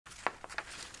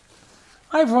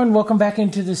Hi everyone, welcome back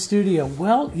into the studio.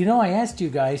 Well, I asked you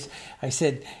guys, I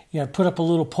said, put up a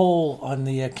little poll on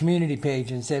the community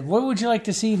page and said, what would you like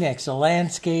to see next? A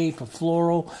landscape, a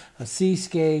floral, a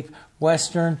seascape,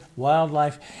 western,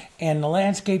 wildlife, and the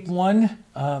landscape won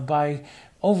by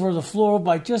over the floral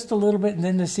by just a little bit, and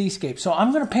then the seascape. So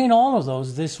I'm going to paint all of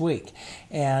those this week,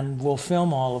 and we'll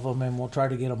film all of them, and we'll try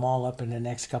to get them all up in the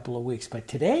next couple of weeks. But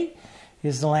today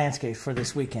is the landscape for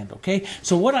this weekend, okay?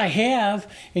 So what I have,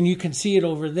 and you can see it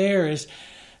over there, is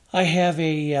I have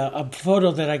a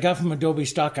photo that I got from Adobe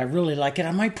Stock. I really like it.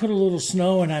 I might put a little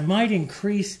snow, and I might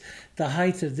increase the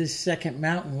height of this second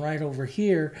mountain right over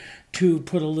here to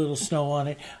put a little snow on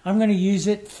it. I'm going to use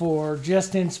it for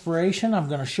just inspiration. I'm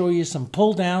going to show you some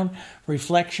pull down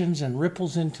reflections and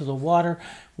ripples into the water.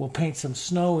 We'll paint some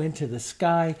snow into the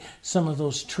sky, some of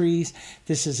those trees.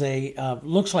 This is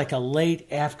looks like a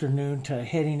late afternoon to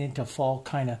heading into fall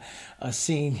kind of a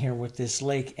scene here with this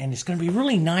lake. And it's going to be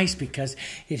really nice because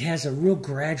it has a real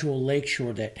gradual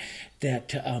lakeshore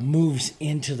that moves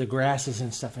into the grasses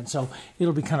and stuff. And so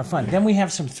it'll be kind of fun. Then we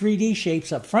have some 3D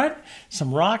shapes up front,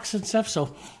 some rocks and stuff.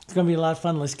 So it's going to be a lot of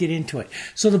fun. Let's get into it.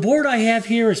 So the board I have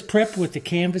here is prepped with the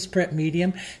canvas prep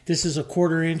medium. This is a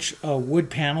 1/4 inch wood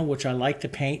panel, which I like to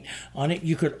paint on it.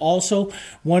 You could also,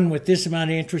 one with this amount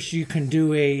of interest, you can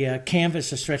do a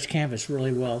canvas, a stretch canvas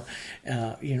really well,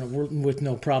 with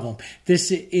no problem.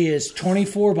 This is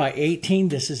 24 by 18.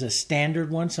 This is a standard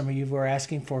one. Some of you were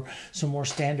asking for some more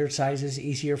standard sizes,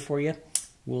 easier for you.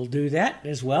 We'll do that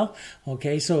as well.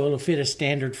 Okay, so it'll fit a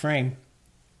standard frame.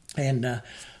 And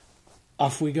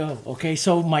off we go. Okay,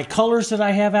 so my colors that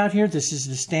I have out here, this is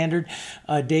the standard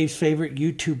Dave's favorite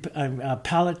YouTube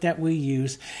palette that we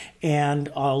use,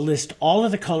 and I'll list all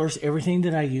of the colors. Everything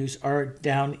that I use are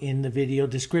down in the video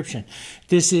description.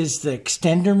 This is the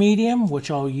extender medium, which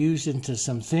I'll use into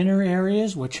some thinner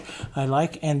areas, which I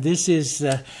like, and this is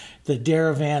the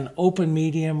Diarylide open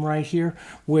medium right here,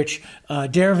 which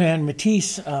Diarylide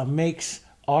Matisse makes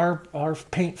our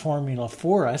paint formula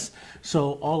for us.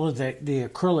 So all of the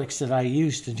acrylics that I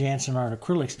use, the Jansen Art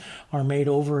Acrylics, are made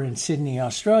over in Sydney,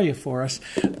 Australia for us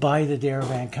by the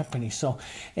Diarylide company. So,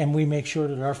 and we make sure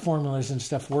that our formulas and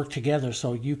stuff work together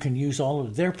so you can use all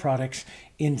of their products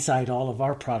inside all of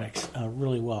our products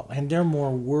really well. And they're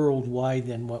more worldwide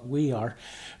than what we are,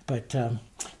 but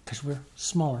because we're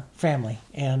smaller family,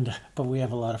 but we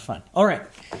have a lot of fun. All right.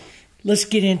 Let's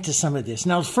get into some of this.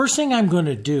 Now, the first thing I'm going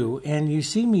to do, and you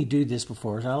see me do this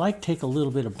before, is I like to take a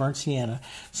little bit of burnt sienna,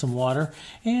 some water,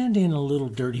 and in a little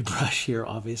dirty brush here,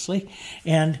 obviously.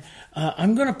 And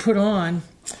I'm going to put on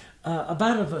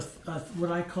about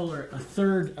what I call a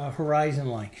third horizon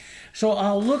line. So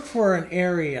I'll look for an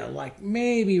area like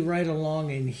maybe right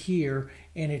along in here,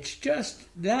 and it's just,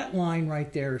 that line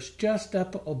right there is just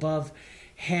up above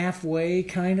halfway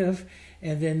kind of.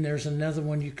 And then there's another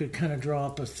one you could kind of draw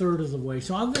up a third of the way.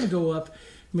 So I'm going to go up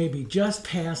maybe just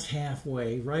past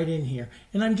halfway, right in here.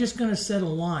 And I'm just going to set a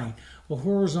line, a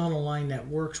horizontal line that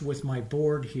works with my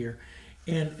board here.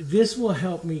 And this will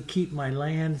help me keep my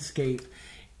landscape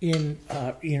in,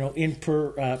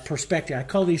 perspective. I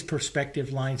call these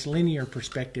perspective lines, linear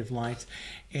perspective lines.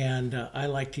 And I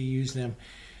like to use them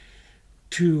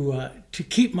to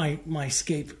keep my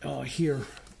scape here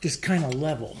just kind of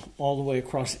level all the way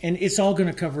across. And it's all going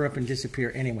to cover up and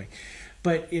disappear anyway.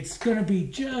 But it's going to be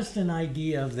just an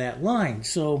idea of that line.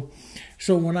 So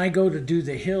when I go to do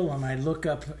the hill and I look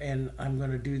up and I'm going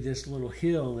to do this little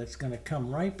hill that's going to come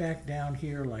right back down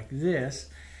here like this.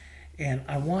 And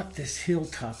I want this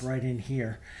hilltop right in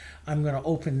here. I'm going to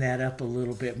open that up a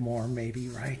little bit more maybe,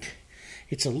 right?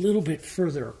 It's a little bit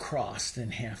further across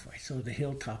than halfway. So the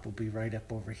hilltop will be right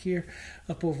up over here.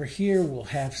 Up over here, we'll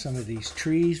have some of these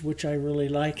trees, which I really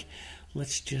like.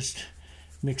 Let's just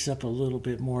mix up a little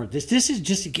bit more of this. This is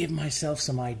just to give myself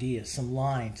some ideas, some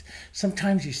lines.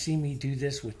 Sometimes you see me do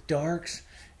this with darks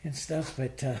and stuff,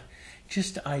 but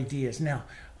just ideas. Now,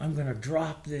 I'm going to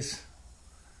drop this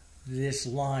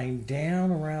line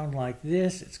down around like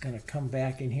this. It's going to come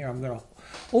back in here. I'm going to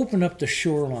open up the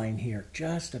shoreline here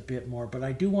just a bit more, but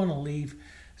I do want to leave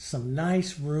some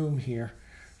nice room here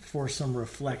for some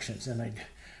reflections. And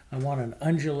I want an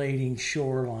undulating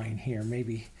shoreline here,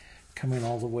 maybe coming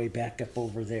all the way back up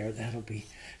over there. That'll be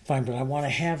fine, but I want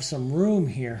to have some room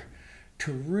here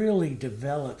to really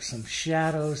develop some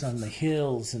shadows on the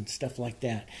hills and stuff like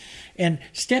that. And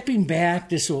stepping back,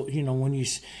 this will, when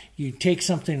you take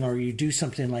something or you do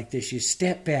something like this, you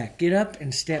step back, get up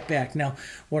and step back. Now,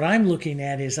 what I'm looking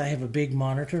at is I have a big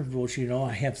monitor, which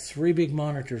I have 3 big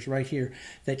monitors right here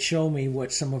that show me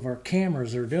what some of our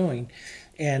cameras are doing.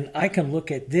 And I can look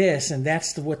at this, and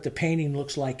that's what the painting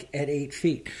looks like at 8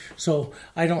 feet. So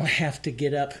I don't have to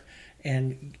get up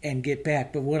and get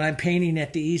back. But when I'm painting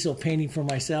at the easel, painting for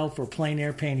myself or plein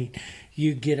air painting,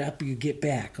 you get up, you get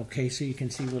back, okay? So you can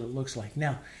see what it looks like.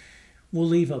 Now, we'll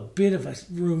leave a bit of a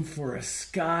room for a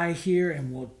sky here,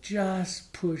 and we'll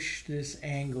just push this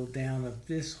angle down of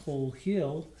this whole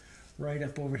hill right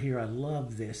up over here. I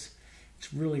love this.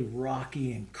 It's really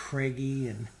rocky and craggy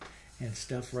and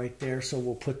stuff right there, so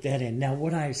we'll put that in. Now,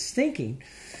 what I was thinking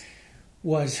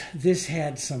was this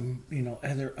had some, you know,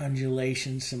 other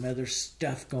undulations, some other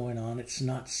stuff going on. It's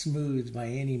not smooth by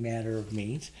any matter of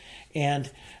means. And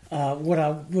what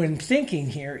I'm thinking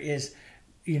here is,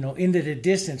 you know, into the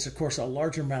distance, of course, a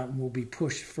larger mountain will be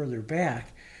pushed further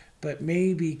back, but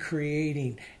maybe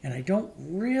creating, and I don't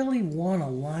really want to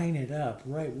line it up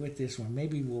right with this one.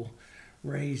 Maybe we'll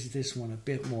raise this one a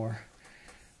bit more,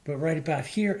 but right about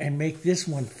here, and make this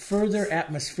one further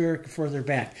atmospheric, further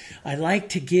back. I like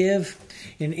to give,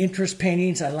 in interest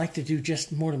paintings, I like to do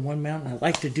just more than one mountain. I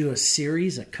like to do a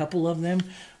series, a couple of them.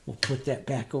 We'll put that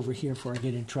back over here before I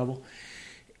get in trouble.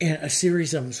 And a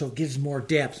series of them, so it gives more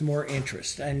depth, more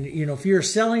interest. And, you know, if you're a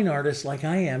selling artist like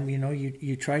I am, you know,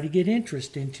 you try to get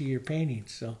interest into your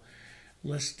paintings. So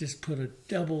let's just put a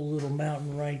double little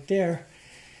mountain right there.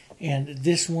 And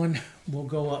this one will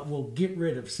go up. We'll get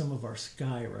rid of some of our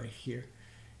sky right here.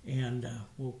 And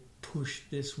we'll push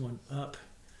this one up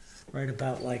right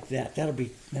about like that. That'll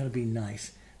be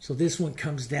nice. So this one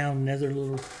comes down, another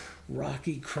little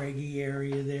rocky, craggy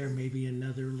area there. Maybe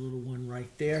another little one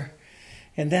right there.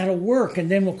 And that'll work. And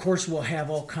then, of course, we'll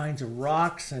have all kinds of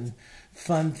rocks and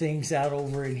fun things out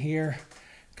over in here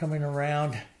coming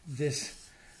around. This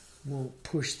will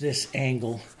push this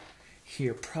angle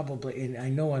here probably. And I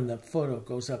know on the photo it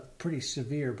goes up pretty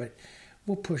severe, but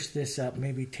we'll push this up,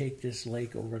 maybe take this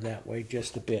lake over that way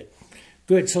just a bit.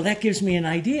 Good. So that gives me an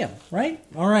idea, right?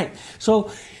 All right.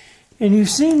 So, and you've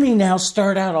seen me now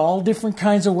start out all different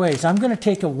kinds of ways. I'm going to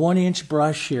take a 1-inch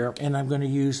brush here, and I'm going to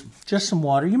use just some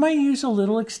water. You might use a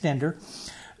little extender.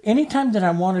 Anytime that I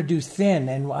want to do thin,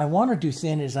 and I want to do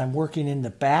thin is I'm working in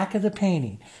the back of the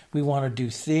painting. We want to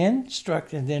do thin,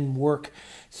 and then work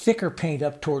thicker paint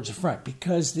up towards the front,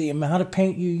 because the amount of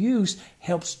paint you use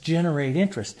helps generate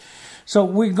interest. So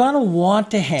we're going to want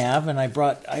to have, and I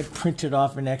printed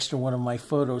off an extra one of my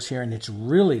photos here, and it's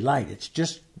really light. It's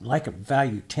just like a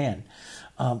value 10.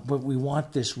 But we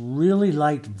want this really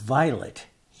light violet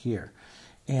here.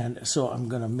 And so I'm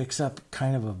going to mix up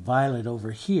kind of a violet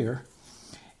over here.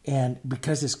 And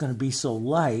because it's going to be so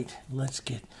light, let's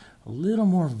get a little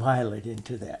more violet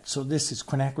into that. So this is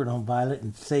Quinacridone Violet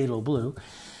and Phthalo Blue.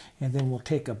 And then we'll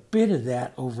take a bit of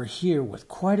that over here with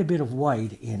quite a bit of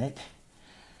white in it.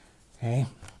 Okay.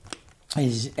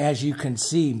 As you can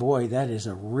see, boy, that is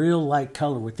a real light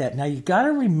color with that. Now, you've got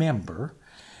to remember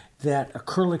that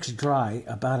acrylics dry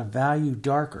about a value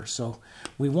darker. So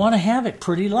we want to have it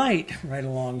pretty light right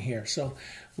along here. So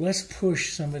let's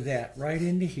push some of that right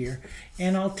into here.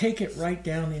 And I'll take it right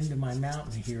down into my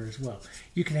mountain here as well.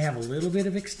 You can have a little bit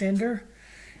of extender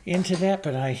into that,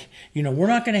 but we're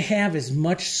not going to have as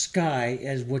much sky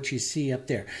as what you see up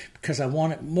there, because I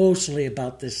want it mostly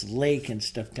about this lake and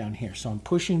stuff down here. So I'm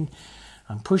pushing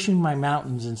my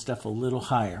mountains and stuff a little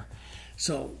higher.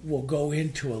 So we'll go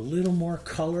into a little more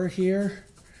color here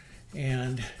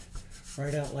and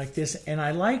right out like this. And I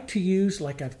like to use,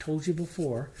 like I've told you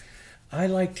before, I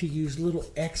like to use little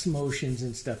X motions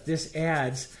and stuff. This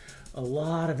adds a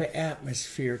lot of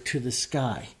atmosphere to the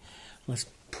sky. Let's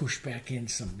push back in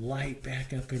some light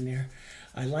back up in there.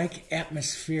 I like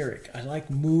atmospheric. I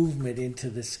like movement into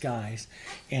the skies.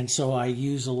 And so I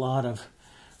use a lot of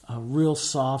real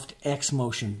soft X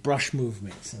motion, brush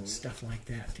movements and stuff like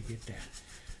that to get that.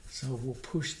 So we'll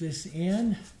push this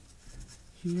in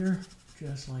here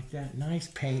just like that. Nice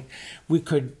paint. We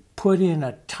could put in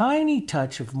a tiny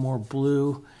touch of more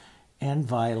blue and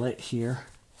violet here,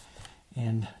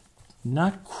 and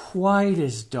not quite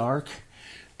as dark,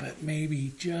 but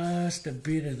maybe just a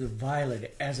bit of the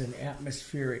violet as an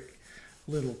atmospheric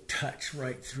little touch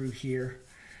right through here.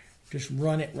 Just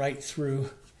run it right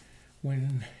through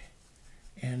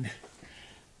and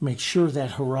make sure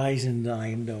that horizon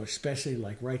line, though, especially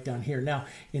like right down here. Now,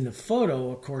 in the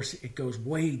photo, of course, it goes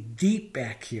way deep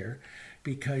back here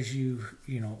because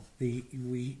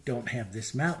we don't have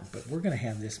this mountain, but we're going to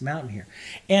have this mountain here.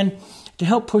 And to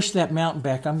help push that mountain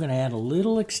back, I'm going to add a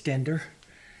little extender,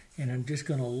 and I'm just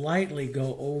going to lightly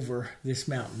go over this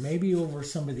mountain, maybe over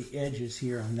some of the edges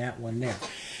here on that one there.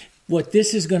 What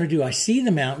this is going to do, I see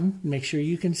the mountain. Make sure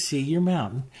you can see your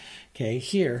mountain, okay,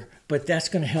 here. But that's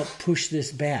going to help push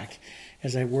this back.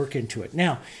 as I work into it.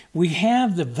 Now, we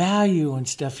have the value and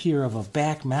stuff here of a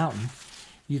back mountain.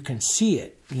 You can see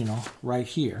it, you know, right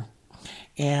here.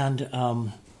 And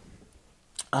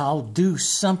I'll do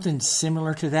something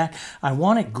similar to that. I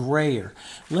want it grayer.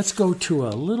 Let's go to a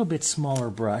little bit smaller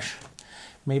brush,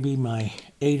 maybe my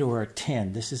 8 or a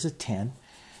 10. This is a 10.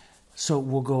 So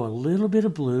we'll go a little bit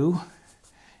of blue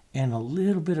and a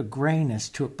little bit of grayness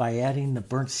to it by adding the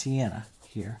burnt sienna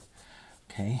here.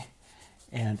 Okay,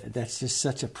 and that's just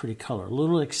such a pretty color. A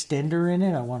little extender in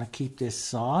it. I want to keep this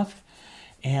soft.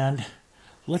 And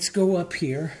let's go up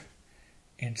here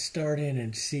and start in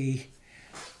and see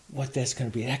what that's going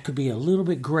to be. That could be a little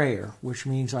bit grayer, which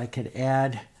means I could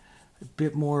add a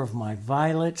bit more of my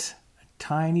violets, a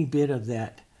tiny bit of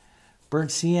that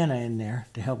burnt sienna in there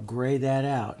to help gray that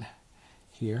out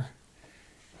here.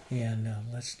 And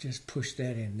let's just push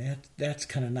that in. That's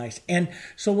kind of nice. And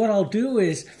so what I'll do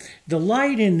is, the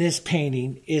light in this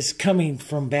painting is coming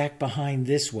from back behind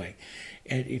this way.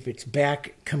 And if it's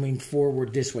back coming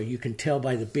forward this way, you can tell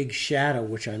by the big shadow,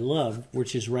 which I love,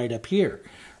 which is right up here,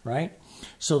 right?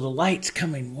 So the light's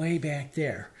coming way back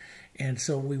there. And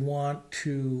so we want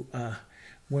to,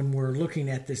 when we're looking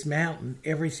at this mountain,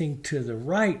 everything to the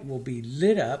right will be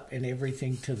lit up and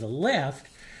everything to the left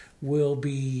will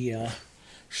be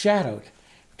shadowed.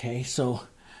 Okay, so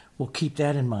we'll keep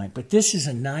that in mind. But this is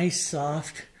a nice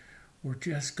soft, we're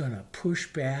just going to push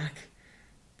back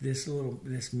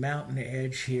this mountain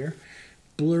edge here,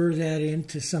 blur that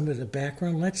into some of the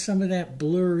background, let some of that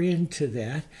blur into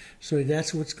that. So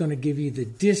that's what's going to give you the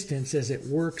distance as it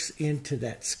works into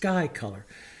that sky color.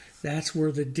 That's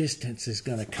where the distance is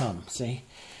going to come, see?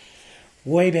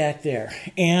 Way back there.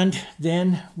 And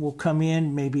then we'll come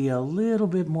in maybe a little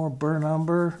bit more burnt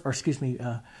umber, or excuse me,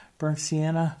 burnt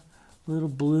sienna, a little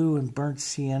blue and burnt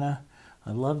sienna.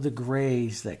 I love the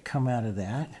grays that come out of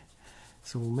that.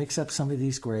 So we'll mix up some of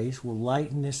these grays. We'll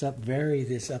lighten this up, vary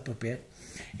this up a bit.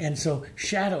 And so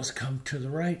shadows come to the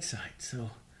right side. So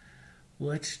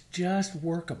let's just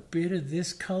work a bit of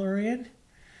this color in.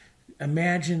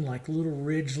 Imagine like little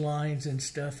ridge lines and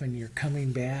stuff, and you're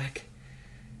coming back.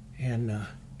 And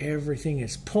everything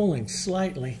is pulling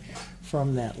slightly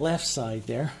from that left side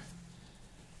there.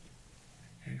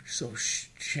 So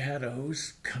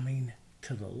shadows coming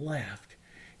to the left.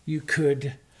 You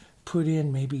could put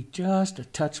in maybe just a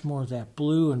touch more of that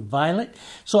blue and violet.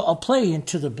 So I'll play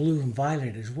into the blue and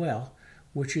violet as well,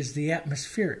 which is the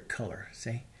atmospheric color,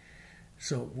 see?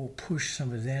 So we'll push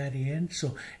some of that in.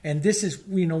 So, and this is,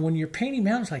 you know, when you're painting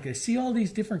mountains like this, see all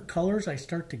these different colors I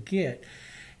start to get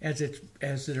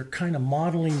as they're kind of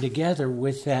modeling together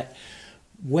with that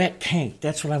wet paint.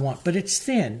 That's what I want. But it's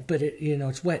thin, but it, you know,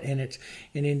 it's wet, and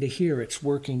into here it's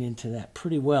working into that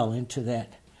pretty well, into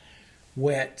that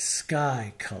wet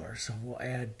sky color. So we'll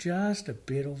add just a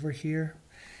bit over here,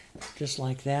 just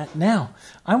like that. Now,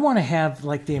 I want to have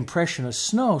like the impression of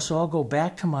snow, so I'll go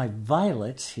back to my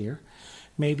violets here,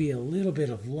 maybe a little bit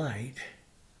of light,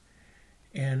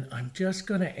 and I'm just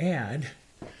going to add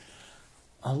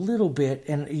a little bit,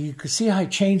 and you can see how I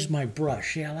changed my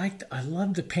brush. Yeah, I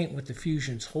love to paint with the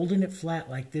fusions, holding it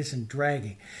flat like this and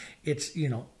dragging. It's, you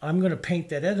know, I'm going to paint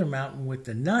that other mountain with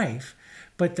the knife,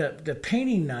 but the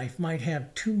painting knife might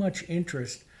have too much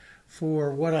interest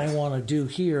for what I want to do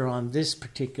here on this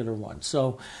particular one.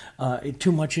 So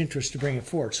too much interest to bring it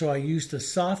forward. So I use the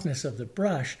softness of the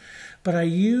brush, but I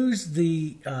use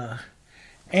the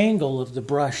angle of the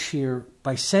brush here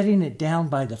by setting it down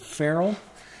by the ferrule.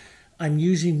 I'm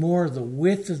using more of the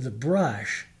width of the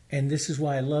brush, and this is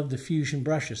why I love the fusion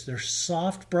brushes. They're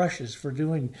soft brushes for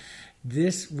doing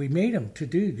this. We made them to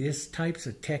do this types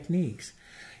of techniques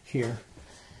here.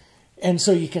 And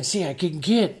so you can see I can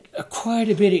get quite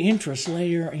a bit of interest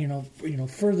later, you know,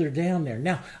 further down there.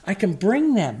 Now, I can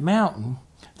bring that mountain,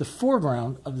 the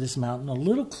foreground of this mountain, a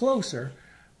little closer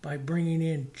by bringing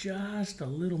in just a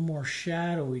little more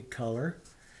shadowy color.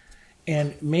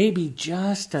 And maybe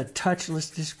just a touch,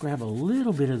 let's just grab a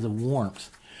little bit of the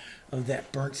warmth of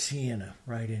that burnt sienna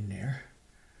right in there,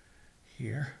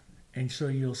 here. And so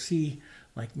you'll see,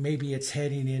 like maybe it's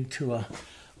heading into a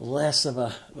less of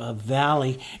a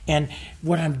valley. And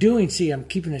what I'm doing, see, I'm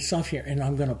keeping it soft here, and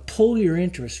I'm going to pull your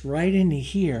interest right into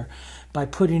here by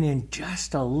putting in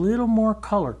just a little more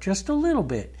color, just a little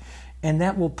bit. And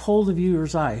that will pull the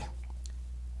viewer's eye,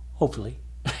 hopefully.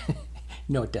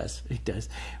 No, it does. It does.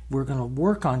 We're going to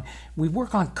work on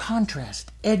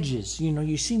contrast, edges. You know,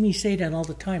 you see me say that all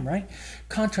the time, right?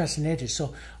 Contrast and edges.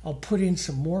 So I'll put in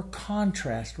some more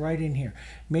contrast right in here.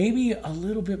 Maybe a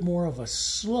little bit more of a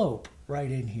slope right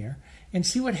in here and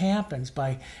see what happens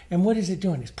and what is it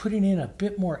doing? It's putting in a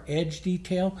bit more edge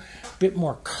detail, a bit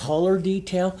more color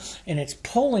detail, and it's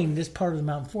pulling this part of the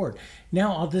mountain forward.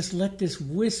 Now I'll just let this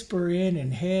whisper in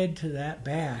and head to that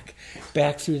back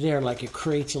through there, like it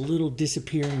creates a little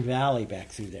disappearing valley back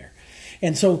through there.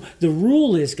 And so the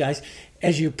rule is, guys,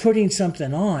 as you're putting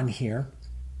something on here,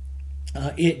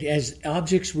 as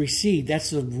objects recede,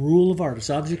 that's the rule of art. As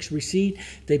objects recede,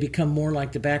 they become more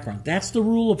like the background. That's the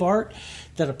rule of art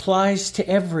that applies to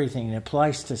everything. It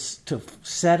applies to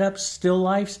setups, still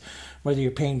lifes, whether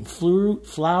you're painting fruit,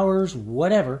 flowers,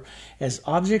 whatever. As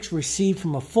objects recede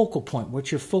from a focal point,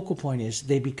 what your focal point is,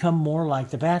 they become more like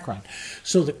the background.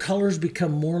 So the colors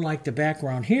become more like the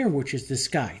background here, which is the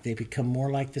sky. They become more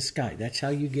like the sky. That's how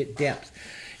you get depth.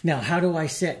 Now, how do I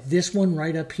set this one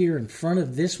right up here in front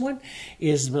of this one?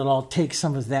 Is that I'll take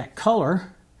some of that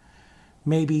color,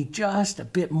 maybe just a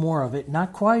bit more of it,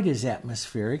 not quite as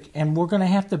atmospheric, and we're going to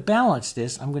have to balance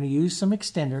this. I'm going to use some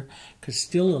extender because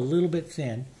still a little bit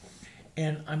thin,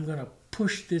 and I'm going to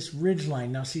push this ridge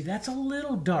line. Now, see, that's a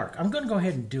little dark. I'm going to go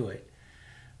ahead and do it,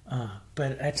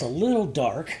 but that's a little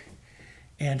dark,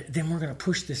 and then we're going to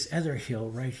push this other hill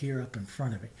right here up in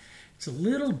front of it. It's a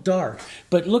little dark,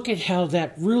 but look at how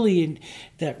that really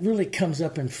comes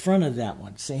up in front of that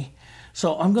one, see?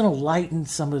 So I'm going to lighten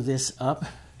some of this up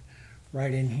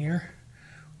right in here.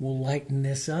 We'll lighten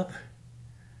this up.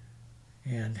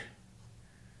 And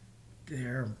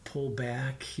there, pull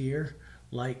back here.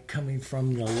 Light coming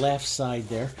from the left side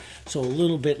there. So a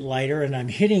little bit lighter, and I'm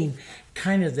hitting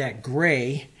kind of that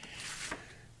gray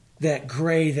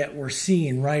that we're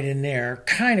seeing right in there,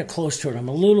 kind of close to it.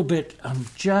 I'm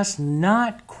just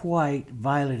not quite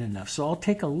violet enough. So I'll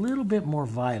take a little bit more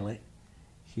violet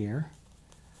here,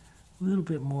 a little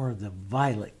bit more of the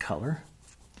violet color,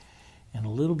 and a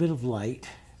little bit of light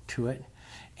to it,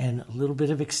 and a little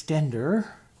bit of extender,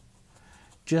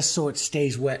 just so it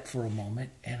stays wet for a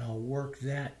moment, and I'll work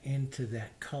that into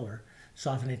that color,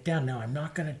 soften it down. Now I'm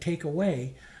not going to take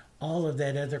away all of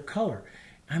that other color.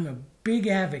 I'm a big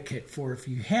advocate for, if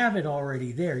you have it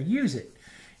already there, use it.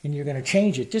 And you're going to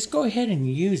change it, just go ahead and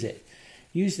use it.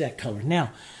 Use that color.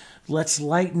 Now, let's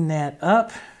lighten that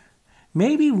up.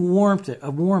 Maybe warm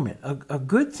it. A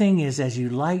good thing is, as you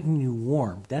lighten, you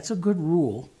warm. That's a good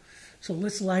rule. So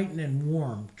let's lighten and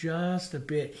warm just a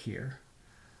bit here.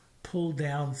 Pull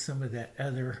down some of that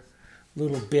other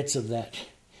little bits of that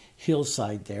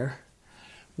hillside there.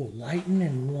 We'll lighten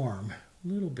and warm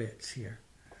little bits here.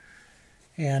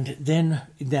 And then,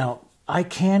 now, I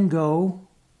can go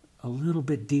a little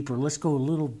bit deeper. Let's go a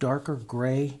little darker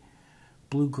gray,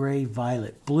 blue-gray,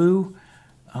 violet. Blue,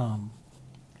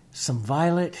 some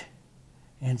violet,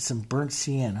 and some burnt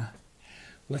sienna.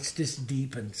 Let's just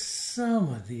deepen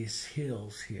some of these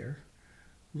hills here.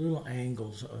 Little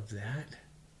angles of that.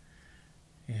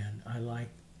 And I like,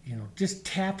 just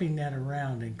tapping that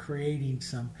around and creating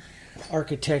some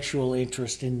architectural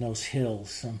interest in those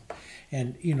hills.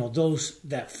 And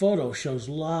that photo shows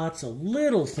lots of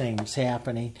little things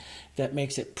happening that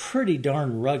makes it pretty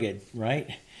darn rugged, right?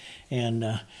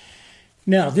 And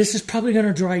now this is probably going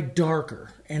to dry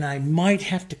darker, and I might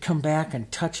have to come back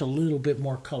and touch a little bit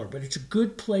more color, but it's a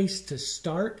good place to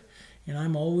start. And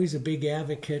I'm always a big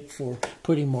advocate for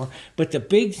putting more. But the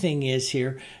big thing is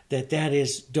here that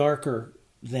is darker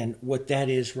than what that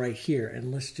is right here.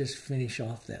 And let's just finish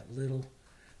off that little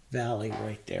valley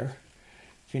right there.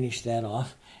 Finish that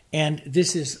off. And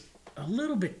this is a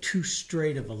little bit too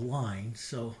straight of a line,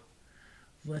 so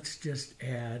let's just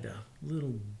add a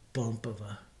little bump of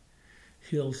a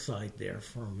hillside there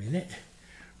for a minute,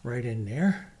 right in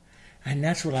there. And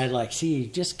that's what I like. See, you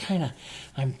just kind of,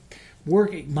 I'm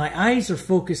working, my eyes are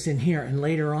focused in here, and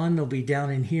later on they'll be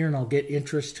down in here, and I'll get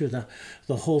interest to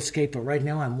the whole scape. But right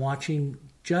now I'm watching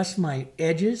just my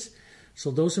edges. So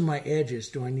those are my edges.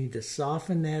 Do I need to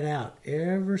soften that out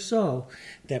ever so?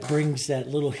 That brings that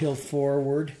little hill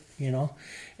forward,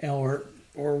 or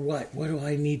what? What do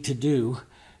I need to do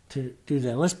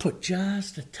that? Let's put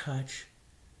just a touch,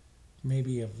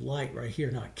 maybe of light right here.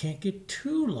 Now I can't get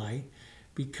too light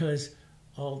because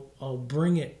I'll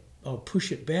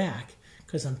push it back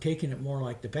because I'm taking it more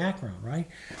like the background, right?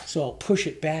 So I'll push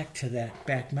it back to that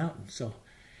back mountain. So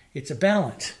it's a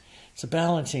balance. It's a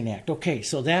balancing act. Okay,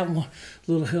 so that one,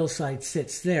 little hillside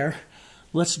sits there.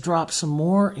 Let's drop some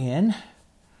more in.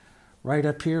 Right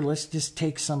up here, let's just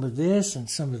take some of this and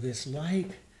some of this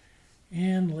light.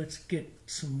 And let's get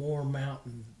some more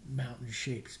mountain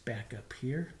shapes back up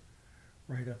here.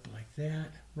 Right up like that.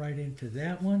 Right into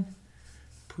that one.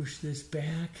 Push this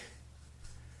back.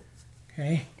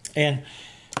 Okay, and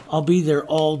I'll be there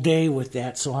all day with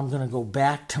that, so I'm going to go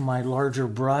back to my larger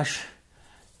brush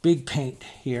big paint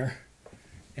here.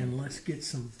 And let's get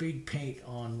some big paint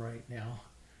on right now.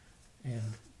 And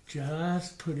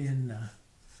just put in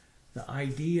the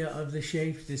idea of the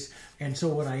shapes. And so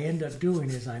what I end up doing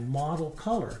is I model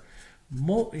color,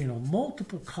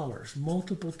 multiple colors,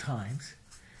 multiple times.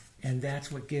 And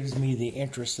that's what gives me the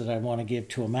interest that I want to give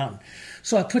to a mountain.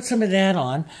 So I put some of that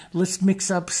on. Let's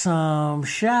mix up some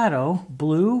shadow,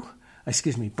 burnt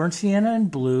sienna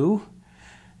and blue.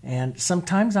 And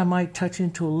sometimes I might touch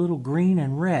into a little green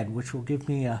and red, which will give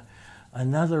me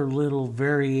another little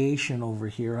variation over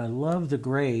here. I love the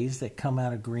grays that come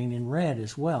out of green and red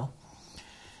as well.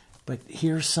 But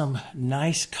here's some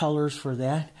nice colors for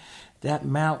that. That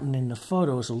mountain in the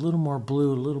photo is a little more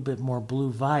blue, a little bit more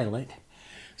blue-violet.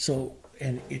 So,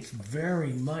 and it's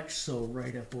very much so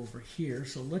right up over here.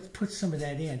 So let's put some of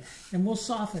that in, and we'll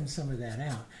soften some of that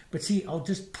out. But see, I'll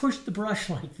just push the brush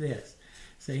like this.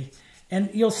 See? And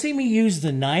you'll see me use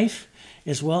the knife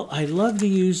as well. I love to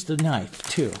use the knife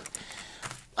too.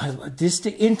 Just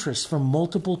the interest from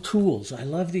multiple tools. I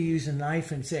love to use a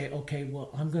knife and say, okay,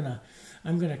 well, I'm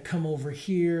gonna come over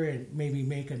here and maybe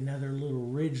make another little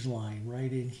ridge line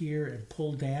right in here and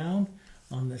pull down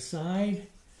on the side.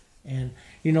 And,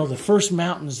 you know, the first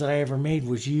mountains that I ever made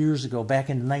was years ago,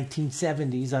 back in the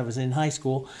 1970s. I was in high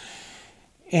school,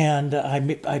 and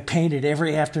I painted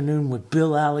every afternoon with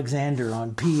Bill Alexander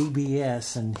on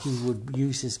PBS, and he would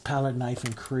use his palette knife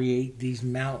and create these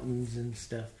mountains and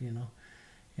stuff, you know.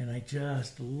 And I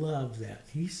just love that.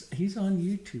 He's on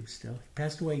YouTube still. He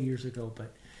passed away years ago,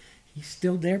 but he's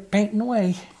still there painting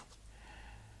away.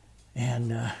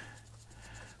 And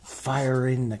fire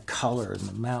in the color in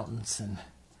the mountains and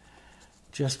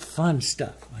just fun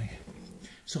stuff.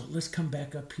 So let's come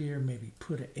back up here, maybe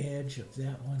put an edge of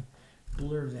that one,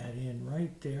 blur that in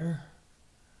right there,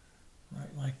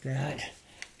 right like that.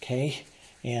 Okay,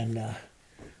 and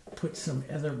put some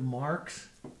other marks.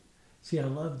 See, I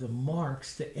love the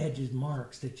marks, the edges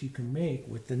marks that you can make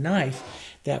with the knife.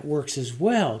 That works as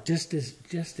well, just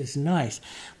as nice.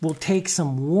 We'll take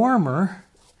some warmer,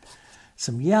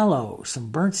 some yellow, some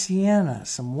burnt sienna,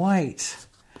 some whites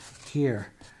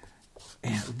here.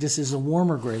 And this is a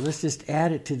warmer gray. Let's just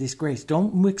add it to these grays.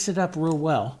 Don't mix it up real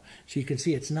well. So you can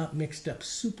see it's not mixed up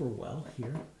super well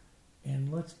here.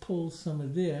 And let's pull some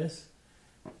of this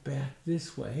back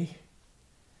this way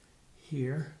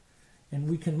here. And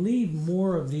we can leave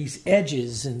more of these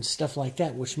edges and stuff like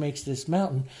that, which makes this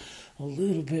mountain a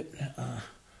little bit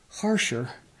harsher.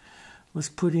 Let's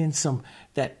put in some,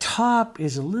 that top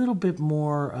is a little bit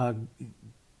more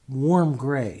warm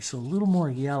gray, so a little more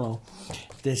yellow.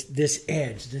 This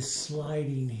edge, this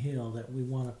sliding hill that we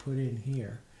want to put in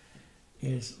here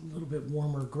is a little bit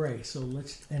warmer gray. So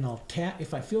and I'll tap,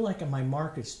 if I feel like my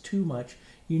mark is too much,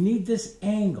 you need this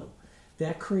angle.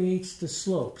 That creates the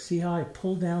slope. See how I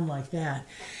pull down like that?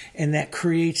 And that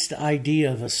creates the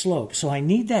idea of a slope. So I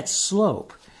need that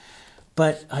slope,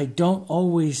 but I don't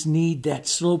always need that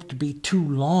slope to be too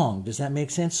long. Does that make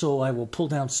sense? So I will pull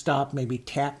down, stop, maybe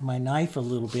tap my knife a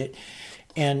little bit.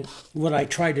 And what I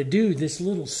try to do, this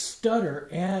little stutter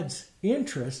adds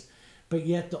interest, but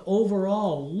yet the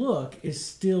overall look is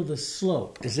still the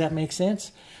slope. Does that make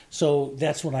sense? So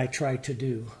that's what I try to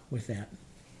do with that.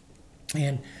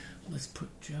 And let's put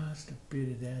just a bit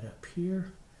of that up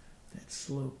here. That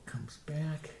slope comes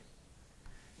back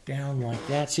down like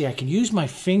that. See, I can use my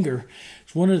finger.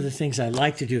 It's one of the things I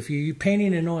like to do. If you're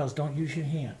painting in oils, don't use your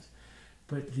hands.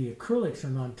 But the acrylics are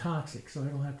non-toxic, so I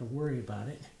don't have to worry about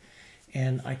it.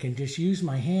 And I can just use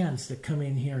my hands to come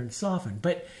in here and soften.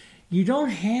 But you don't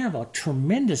have a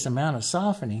tremendous amount of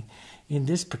softening in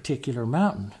this particular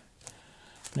mountain.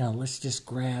 Now let's just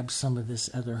grab some of this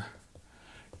other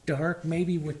dark,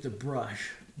 maybe with the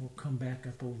brush. We'll come back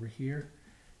up over here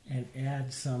and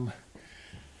add some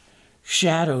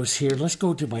shadows here. Let's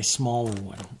go to my smaller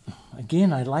one.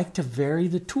 Again, I like to vary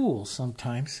the tools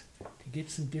sometimes to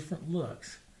get some different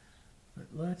looks. But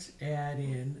let's add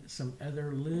in some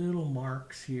other little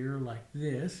marks here like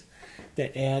this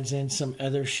that adds in some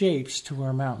other shapes to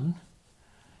our mountain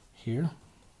here.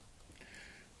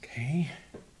 Okay.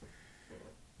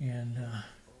 And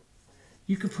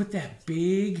you can put that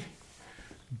big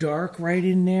dark right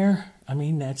in there. I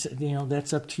mean,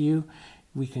 that's up to you.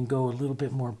 We can go a little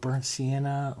bit more burnt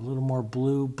sienna, a little more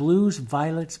blue. Blues,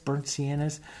 violets, burnt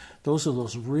siennas. Those are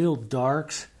those real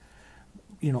darks.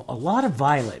 You know, a lot of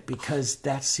violet because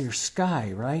that's your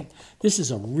sky, right? This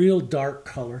is a real dark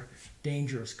color,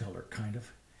 dangerous color kind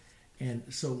of. And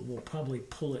so we'll probably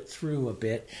pull it through a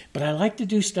bit. But I like to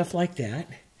do stuff like that.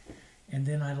 And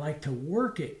then I like to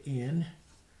work it in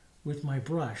with my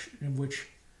brush, in which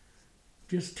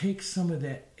just takes some of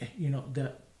that, you know,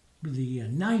 the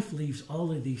knife leaves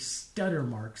all of these stutter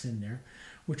marks in there,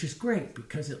 which is great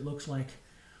because it looks like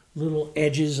little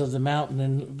edges of the mountain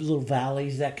and little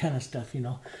valleys, that kind of stuff, you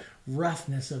know,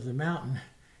 roughness of the mountain.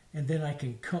 And then I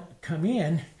can come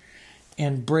in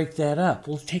and break that up.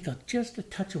 We'll take just a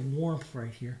touch of warmth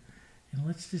right here, and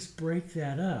let's just break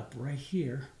that up right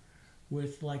here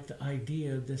with like the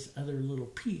idea of this other little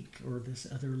peak or this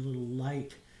other little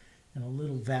light and a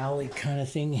little valley kind of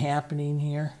thing happening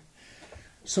here.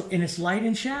 So, and it's light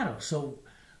and shadow. So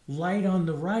light on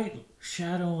the right,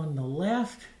 shadow on the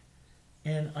left,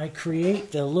 and I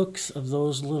create the looks of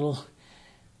those little,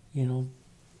 you know,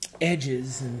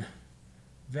 edges and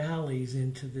valleys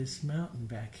into this mountain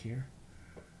back here.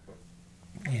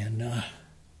 And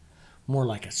more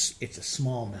like it's a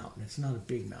small mountain. It's not a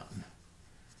big mountain.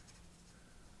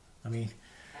 I mean,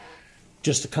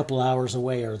 just a couple hours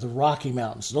away are the Rocky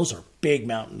Mountains. Those are big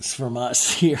mountains from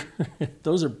us here.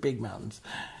 Those are big mountains.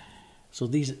 So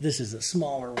this is a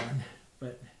smaller one.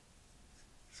 But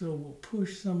so we'll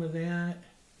push some of that,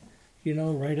 you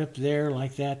know, right up there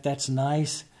like that. That's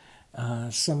nice.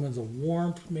 Some of the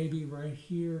warmth maybe right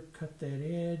here. Cut that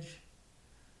edge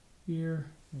here.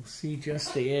 We'll see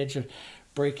just the edge of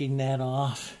breaking that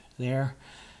off there.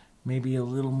 Maybe a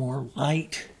little more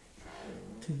light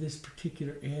to this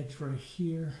particular edge right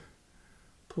here.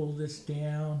 Pull this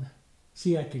down.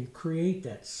 See, I can create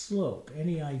that slope,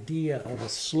 any idea of a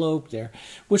slope there,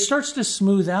 which starts to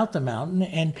smooth out the mountain.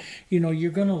 And, you know,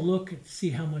 you're going to look and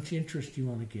see how much interest you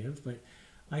want to give, but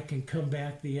I can come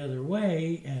back the other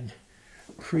way and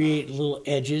create little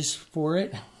edges for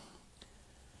it.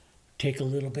 Take a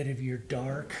little bit of your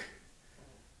dark,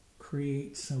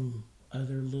 create some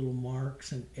other little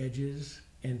marks and edges,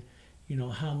 and you know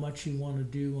how much you want to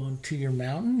do onto your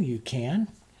mountain, you can.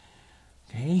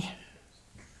 Okay,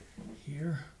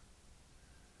 here.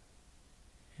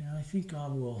 And I think I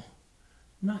will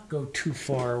not go too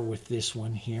far with this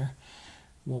one here.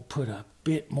 We'll put a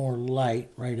bit more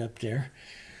light right up there.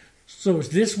 So it's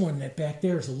this one that back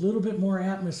there is a little bit more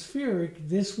atmospheric.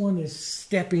 This one is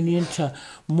stepping into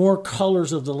more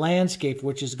colors of the landscape,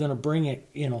 which is going to bring it,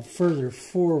 you know, further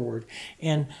forward.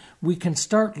 And we can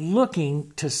start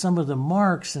looking to some of the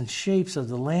marks and shapes of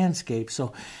the landscape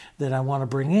so that I want to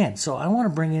bring in. So I want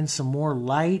to bring in some more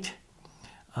light,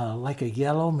 like a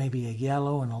yellow, maybe a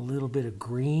yellow and a little bit of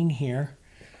green here.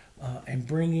 And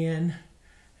bring in,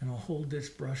 and I'll hold this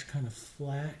brush kind of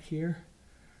flat here,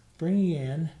 bring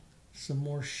in some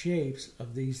more shapes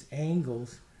of these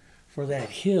angles for that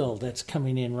hill that's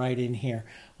coming in right in here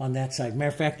on that side. Matter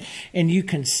of fact, and you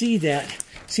can see that,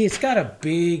 see it's got a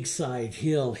big side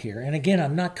hill here. And again,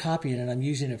 I'm not copying it, I'm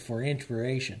using it for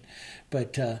inspiration.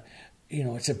 But, you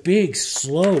know, it's a big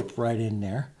slope right in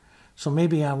there. So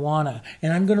maybe I want to,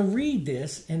 and I'm going to read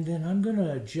this, and then I'm going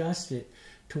to adjust it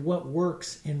to what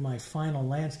works in my final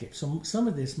landscape. So some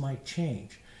of this might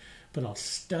change, but I'll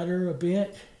stutter a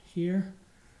bit here.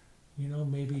 You know,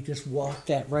 maybe just walk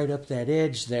that right up that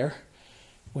edge there,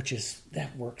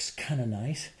 that works kind of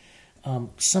nice.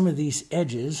 Some of these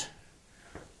edges,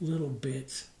 little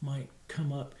bits might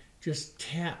come up, just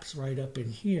taps right up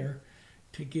in here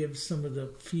to give some of the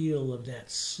feel of that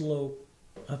slope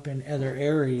up in other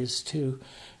areas too,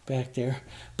 back there.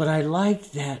 But I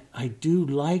like that, I do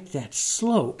like that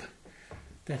slope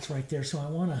that's right there. So I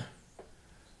want to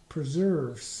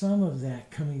preserve some of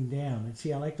that coming down. And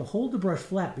see, I like to hold the brush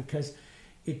flat because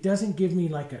it doesn't give me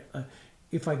like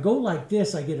if I go like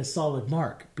this, I get a solid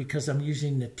mark because I'm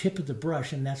using the tip of the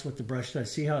brush, and that's what the brush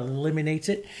does. See how it eliminates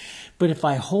it? But if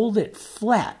I hold it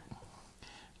flat,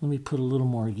 let me put a little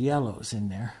more yellows in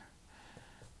there.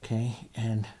 Okay,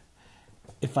 and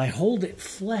if I hold it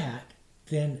flat,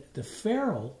 then the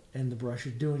ferrule and the brush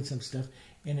are doing some stuff,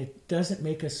 and it doesn't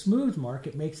make a smooth mark.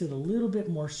 It makes it a little bit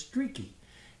more streaky.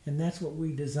 And that's what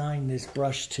we designed this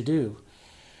brush to do.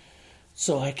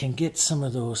 So I can get some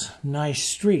of those nice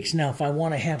streaks. Now, if I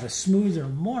want to have a smoother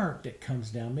mark that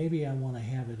comes down, maybe I want to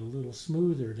have it a little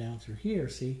smoother down through here.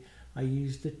 See, I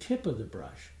use the tip of the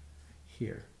brush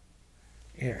here.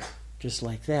 There, just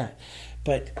like that.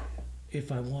 But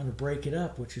if I want to break it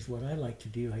up, which is what I like to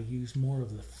do, I use more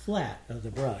of the flat of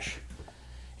the brush.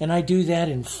 And I do that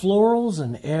in florals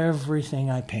and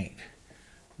everything I paint.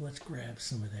 Let's grab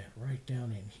some of that right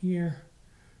down in here.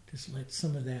 Just let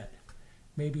some of that,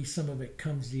 maybe some of it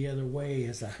comes the other way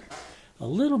as a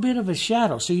little bit of a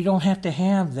shadow. So you don't have to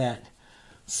have that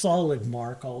solid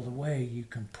mark all the way. You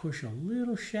can push a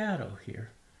little shadow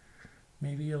here.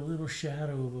 Maybe a little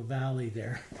shadow of a valley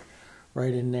there,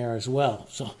 right in there as well.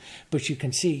 So, but you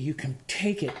can see, you can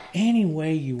take it any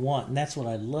way you want. And that's what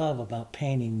I love about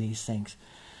painting these things.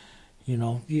 You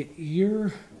know,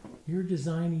 you're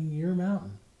designing your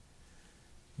mountain.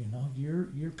 You know,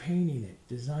 you're painting it,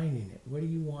 designing it. What do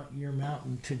you want your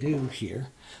mountain to do here?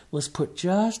 Let's put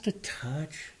just a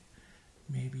touch,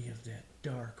 maybe of that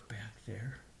dark back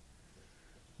there,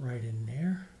 right in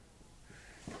there.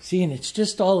 See, and it's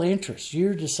just all interest.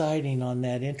 You're deciding on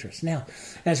that interest. Now,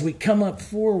 as we come up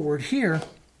forward here,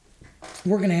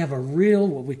 we're going to have a real,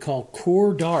 what we call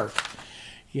core dark.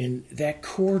 And that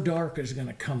core dark is going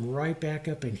to come right back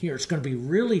up in here. It's going to be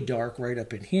really dark right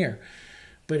up in here,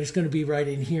 but it's going to be right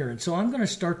in here. And so I'm going to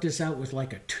start this out with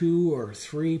like a 2 or a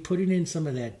 3, putting in some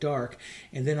of that dark.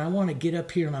 And then I want to get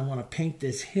up here and I want to paint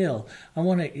this hill. I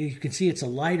want to, you can see it's a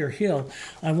lighter hill.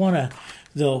 I want to,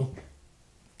 though,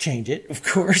 change it, of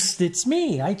course. It's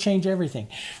me. I change everything.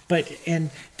 And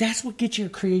that's what gets your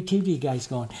creativity guys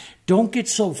going. Don't get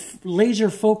so laser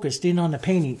focused in on the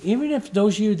painting. Even if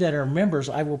those of you that are members,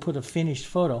 I will put a finished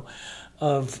photo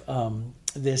of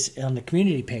this on the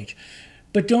community page.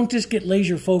 But don't just get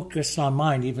laser focused on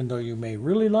mine, even though you may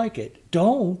really like it.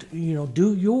 Don't, you know,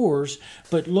 do yours,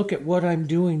 but look at what I'm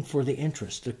doing for the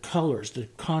interest, the colors, the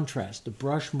contrast, the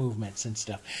brush movements and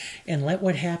stuff. And let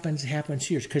what happens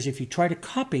here. Because if you try to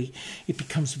copy, it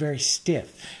becomes very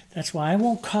stiff. That's why I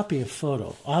won't copy a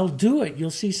photo. I'll do it.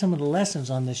 You'll see some of the lessons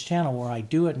on this channel where I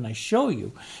do it and I show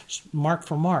you, mark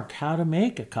for mark, how to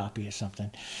make a copy of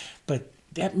something. But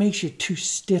that makes you too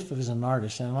stiff as an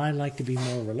artist, and I like to be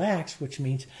more relaxed, which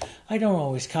means I don't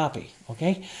always copy,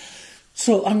 okay?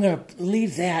 So I'm going to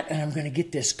leave that, and I'm going to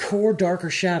get this core darker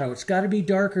shadow. It's got to be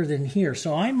darker than here,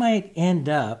 so I might end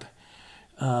up,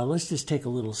 let's just take a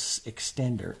little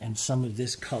extender and some of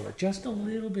this color, just a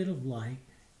little bit of light,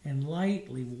 and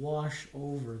lightly wash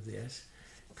over this,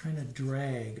 kind of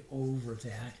drag over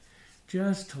that,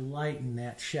 just to lighten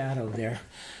that shadow there.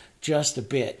 Just a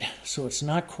bit, so it's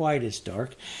not quite as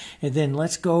dark. And then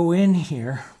let's go in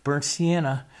here, burnt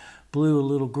sienna, blue, a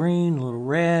little green, a little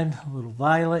red, a little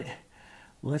violet.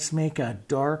 Let's make a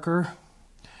darker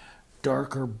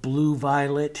blue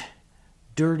violet,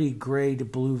 dirty gray to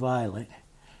blue violet.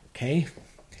 Okay,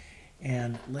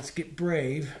 and let's get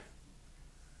brave,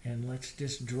 and let's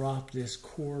just drop this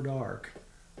core dark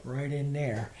right in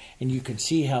there, and you can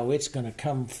see how it's going to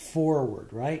come forward,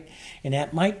 right? And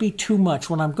that might be too much.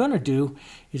 What I'm going to do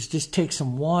is just take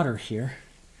some water here,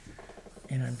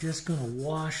 and I'm just going to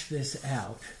wash this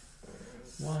out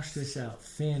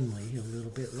thinly a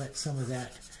little bit. Let some of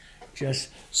that just,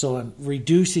 so I'm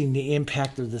reducing the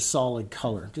impact of the solid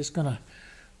color. I'm just going to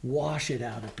wash it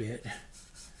out a bit,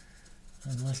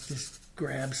 and let's just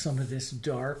grab some of this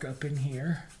dark up in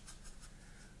here.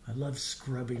 I love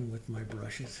scrubbing with my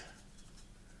brushes.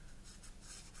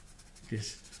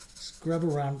 Just scrub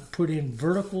around, put in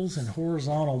verticals and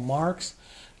horizontal marks.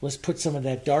 Let's put some of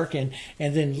that dark in,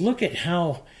 and then look at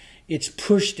how it's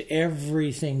pushed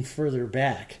everything further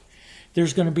back.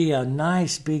 There's going to be a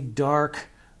nice big dark.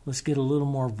 Let's get a little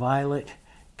more violet,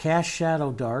 cast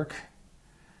shadow dark,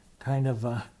 kind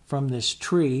of from this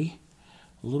tree.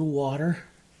 A little water,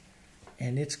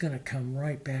 and it's going to come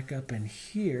right back up in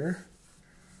here.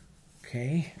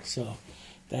 Okay, so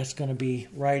that's going to be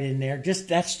right in there.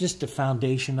 That's just the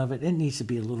foundation of it. It needs to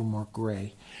be a little more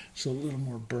gray. So a little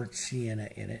more burnt sienna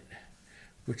in it,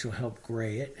 which will help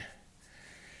gray it.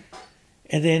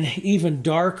 And then even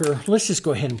darker, let's just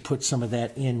go ahead and put some of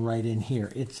that in right in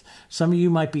here. Some of you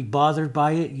might be bothered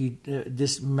by it.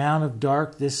 This amount of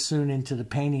dark this soon into the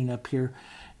painting up here.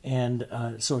 And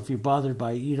so if you're bothered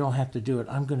by it, you don't have to do it.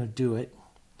 I'm going to do it.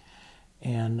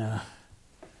 And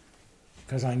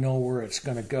because I know where it's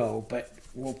going to go, but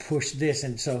we'll push this,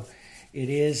 and so it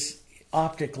is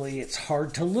optically, it's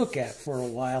hard to look at for a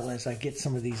while as I get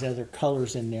some of these other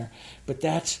colors in there. But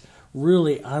that's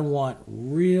really, I want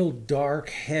real dark,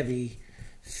 heavy,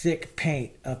 thick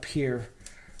paint up here.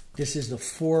 This is the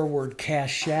forward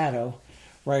cast shadow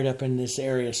right up in this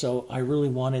area, so I really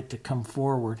want it to come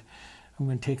forward. I'm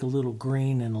going to take a little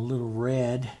green and a little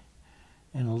red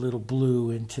and a little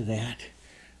blue into that.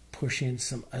 Push in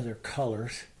some other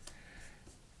colors,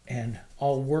 and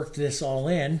I'll work this all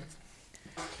in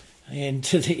and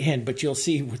to the end, but you'll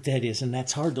see what that is, and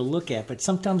that's hard to look at, but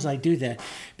sometimes I do that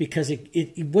because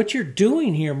what you're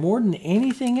doing here more than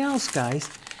anything else, guys,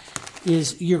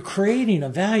 is you're creating a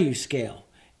value scale,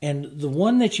 and the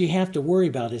one that you have to worry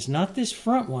about is not this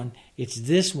front one, it's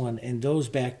this one and those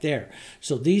back there.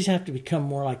 So these have to become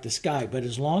more like the sky, but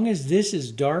as long as this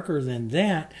is darker than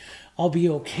that, I'll be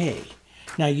okay.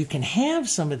 Now, you can have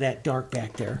some of that dark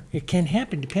back there. It can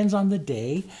happen. Depends on the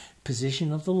day,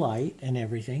 position of the light, and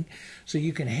everything. So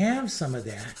you can have some of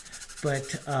that.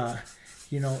 But,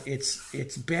 you know,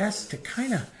 it's best to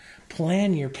kind of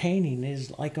plan your painting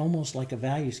is like almost like a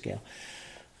value scale.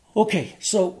 Okay,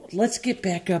 so let's get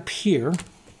back up here.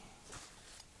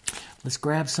 Let's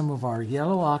grab some of our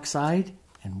yellow oxide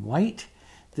and white.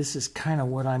 This is kind of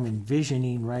what I'm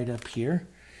envisioning right up here.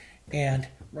 And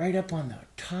right up on the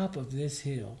top of this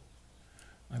hill,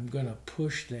 I'm going to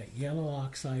push that yellow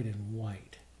oxide and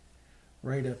white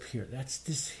right up here. That's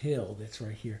this hill that's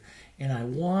right here. And I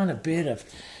want a bit of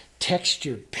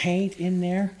textured paint in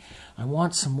there. I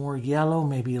want some more yellow,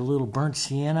 maybe a little burnt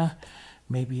sienna,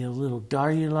 maybe a little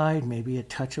diarylide, maybe a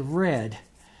touch of red.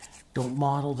 Don't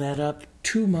model that up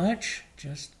too much.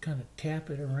 Just kind of tap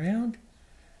it around.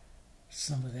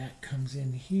 Some of that comes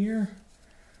in here.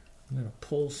 I'm going to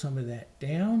pull some of that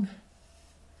down.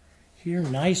 Here,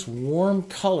 nice warm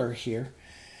color here.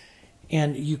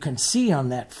 And you can see on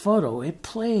that photo, it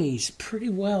plays pretty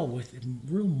well with it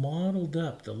real modeled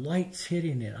up. The light's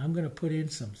hitting it. I'm going to put in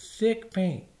some thick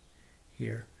paint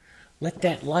here. Let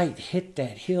that light hit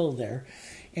that hill there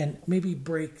and maybe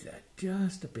break that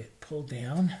just a bit. Pull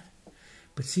down.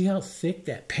 But see how thick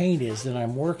that paint is that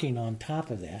I'm working on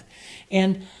top of that.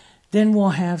 And then we'll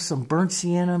have some burnt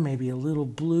sienna, maybe a little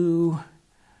blue,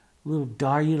 a little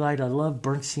diarylide. I love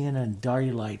burnt sienna and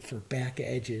diarylide for back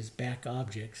edges, back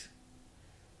objects.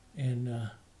 And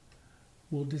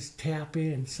we'll just tap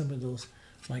in some of those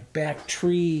like back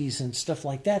trees and stuff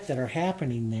like that that are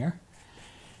happening there.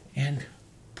 And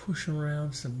push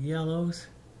around some yellows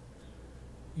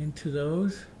into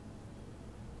those.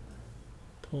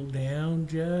 Pull down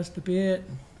just a bit.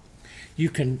 You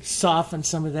can soften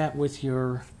some of that with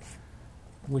your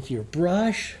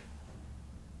brush.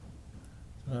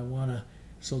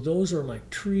 So those are like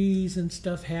trees and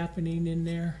stuff happening in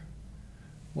there,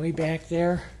 way back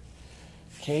there.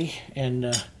 Okay,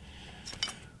 and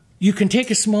you can take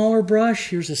a smaller brush.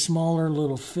 Here's a smaller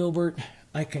little filbert.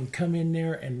 I can come in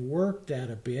there and work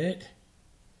that a bit.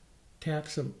 Tap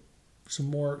some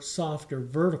more softer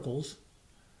verticals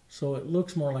so it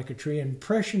looks more like a tree.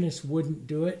 Impressionists wouldn't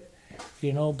do it,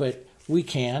 you know, but we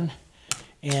can.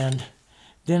 And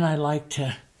then I like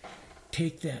to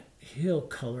take that hill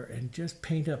color and just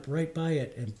paint up right by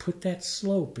it and put that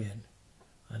slope in.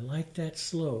 I like that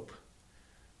slope,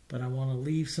 but I want to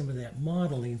leave some of that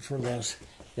modeling for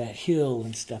that hill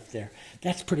and stuff there.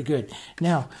 That's pretty good.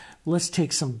 Now, let's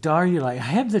take some diarylide. I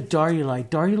have the diarylide.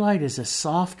 Diarylide is a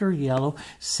softer yellow,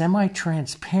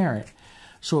 semi-transparent,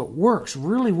 so it works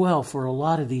really well for a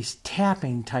lot of these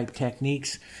tapping type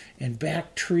techniques and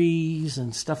back trees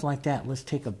and stuff like that. Let's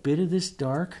take a bit of this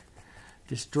dark,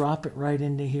 just drop it right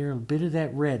into here, a bit of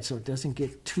that red so it doesn't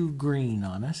get too green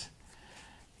on us.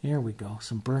 There we go,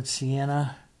 some burnt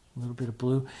sienna, a little bit of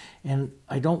blue. And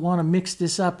I don't want to mix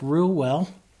this up real well,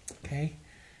 okay?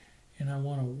 And I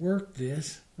want to work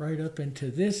this right up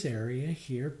into this area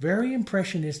here. Very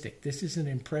impressionistic. This is an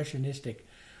impressionistic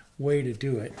way to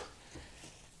do it.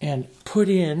 And put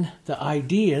in the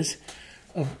ideas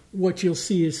of what you'll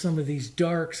see is some of these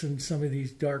darks and some of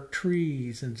these dark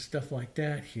trees and stuff like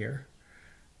that here.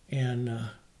 And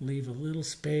leave a little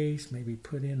space, maybe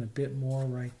put in a bit more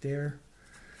right there,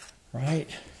 right?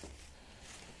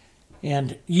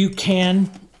 And you can,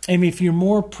 I mean, if you're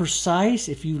more precise,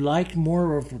 if you like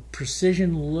more of a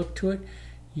precision look to it,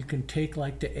 you can take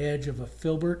like the edge of a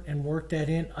filbert and work that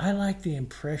in. I like the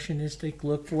impressionistic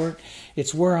look for it.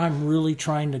 It's where I'm really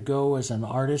trying to go as an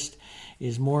artist,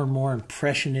 is more and more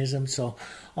impressionism. So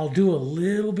I'll do a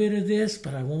little bit of this,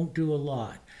 but I won't do a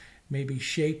lot. Maybe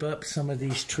shape up some of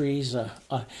these trees.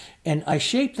 And I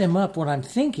shape them up. What I'm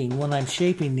thinking when I'm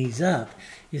shaping these up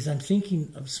is I'm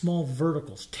thinking of small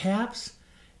verticals, taps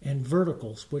and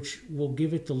verticals, which will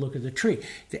give it the look of the tree.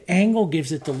 The angle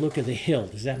gives it the look of the hill.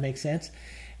 Does that make sense?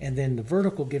 And then the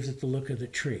vertical gives it the look of the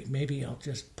tree. Maybe I'll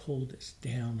just pull this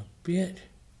down a bit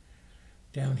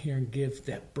down here and give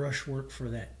that brushwork for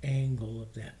that angle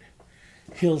of that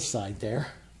hillside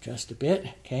there just a bit,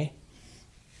 okay?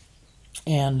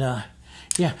 And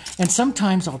yeah, and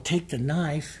sometimes I'll take the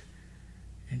knife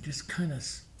and just kind of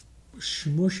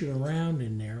smush it around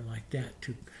in there like that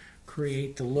to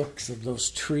create the looks of those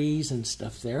trees and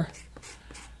stuff there.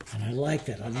 And I like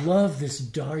that. I love this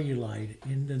diarylide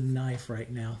in the knife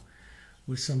right now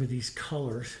with some of these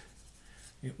colors.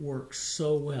 It works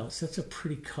so well. It's such a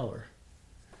pretty color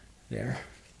there.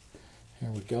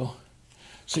 There we go.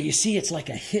 So you see it's like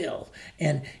a hill.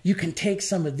 And you can take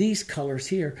some of these colors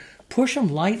here, push them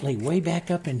lightly way back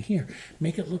up in here.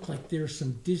 Make it look like there's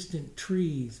some distant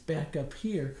trees back up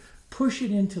here. Push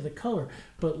it into the color,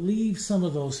 but leave some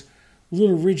of those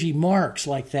little ridgy marks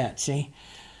like that, see?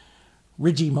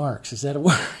 ridgy marks. Is that a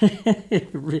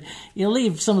word? You'll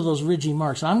leave some of those ridgy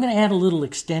marks. So I'm going to add a little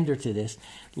extender to this,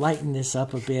 lighten this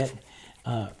up a bit,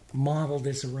 model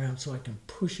this around so I can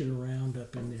push it around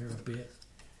up in there a bit.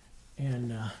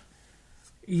 And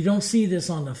you don't see this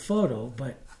on the photo,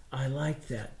 but I like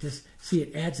that. Just see,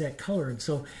 it adds that color. And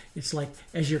so it's like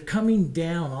as you're coming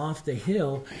down off the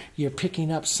hill, you're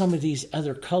picking up some of these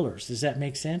other colors. Does that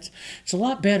make sense? It's a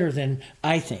lot better than,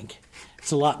 I think,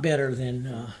 it's a lot better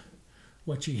than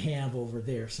what you have over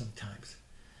there sometimes.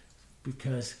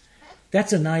 Because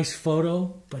that's a nice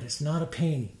photo, but it's not a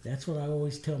painting. That's what I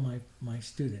always tell my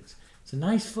students. It's a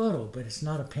nice photo, but it's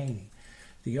not a painting.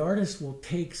 The artist will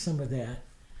take some of that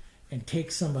and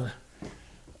take some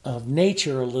of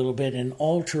nature a little bit and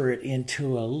alter it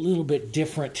into a little bit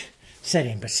different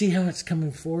setting. But see how it's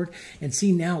coming forward? And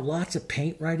see now lots of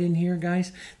paint right in here,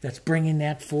 guys. That's bringing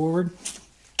that forward.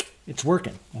 It's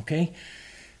working, okay?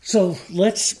 So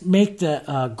let's make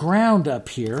the ground up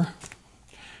here.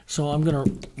 So I'm going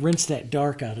to rinse that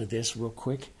dark out of this real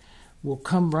quick. We'll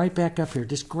come right back up here.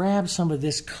 Just grab some of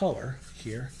this color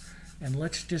here, and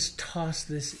let's just toss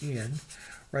this in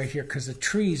right here, because the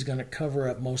tree is going to cover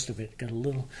up most of it. Got a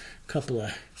little couple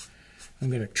of, I'm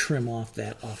going to trim off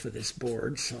that off of this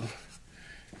board, so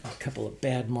a couple of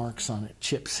bad marks on it,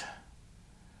 chips.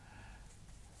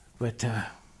 But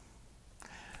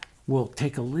we'll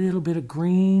take a little bit of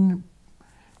green,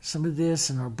 some of this,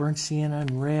 and our burnt sienna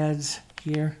and reds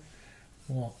here.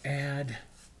 We'll add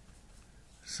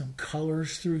some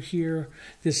colors through here.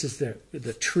 This is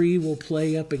the tree will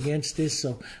play up against this,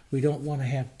 so we don't want to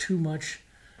have too much.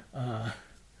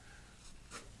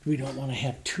 We don't want to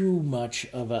have too much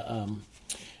of a,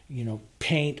 you know,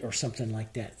 paint or something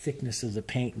like that, thickness of the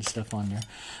paint and stuff on there.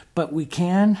 But we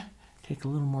can take a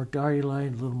little more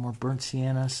Diarylide, a little more burnt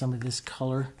sienna, some of this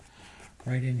color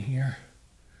right in here,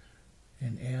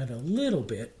 and add a little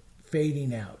bit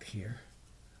fading out here.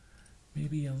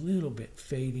 Maybe a little bit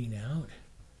fading out.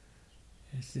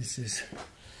 As this is,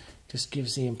 just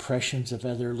gives the impressions of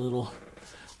other little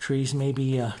trees.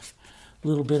 Maybe a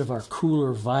little bit of our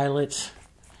cooler violets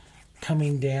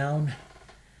coming down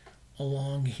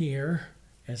along here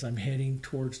as I'm heading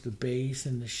towards the base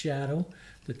and the shadow.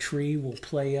 The tree will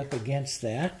play up against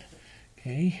that.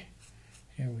 Okay,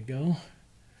 here we go.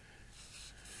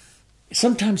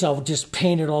 Sometimes I'll just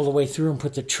paint it all the way through and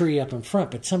put the tree up in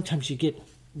front, but sometimes you get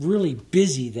really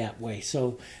busy that way.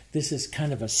 So this is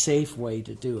kind of a safe way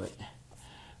to do it.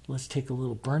 Let's take a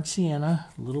little burnt sienna,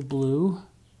 a little blue.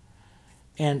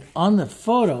 And on the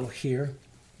photo here,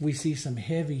 we see some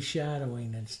heavy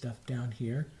shadowing and stuff down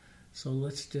here. So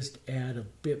let's just add a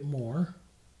bit more.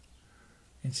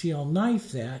 And see, I'll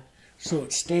knife that so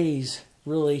it stays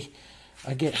really,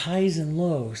 I get highs and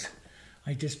lows.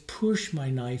 I just push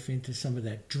my knife into some of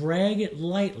that. Drag it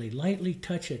lightly, lightly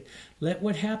touch it. Let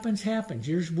what happens, happens.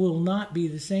 Yours will not be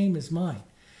the same as mine.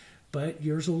 But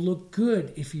yours will look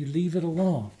good if you leave it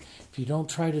alone. If you don't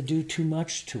try to do too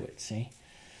much to it, see?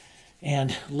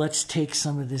 And let's take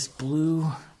some of this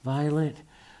blue, violet,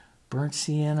 burnt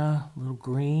sienna, a little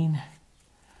green.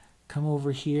 Come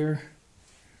over here,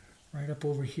 right up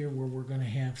over here where we're going to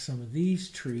have some of these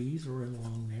trees right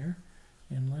along there.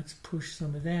 And let's push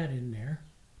some of that in there.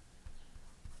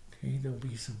 Okay, there'll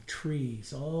be some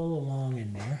trees all along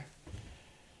in there.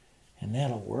 And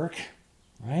that'll work,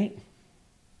 right?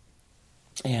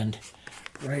 And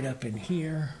right up in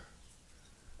here,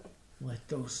 let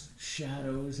those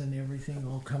shadows and everything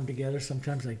all come together.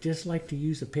 Sometimes I just like to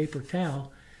use a paper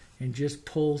towel and just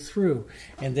pull through.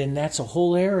 And then that's a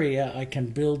whole area I can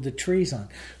build the trees on.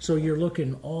 So you're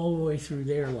looking all the way through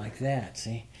there like that,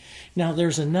 see? Now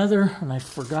there's another, and I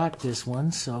forgot this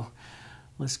one, so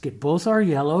let's get both our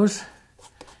yellows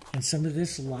and some of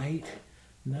this light.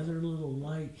 Another little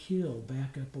light hill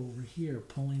back up over here,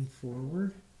 pulling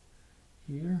forward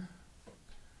here,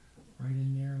 right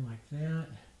in there like that.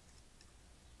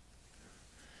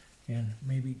 And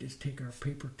maybe just take our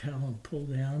paper towel and pull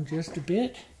down just a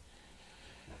bit.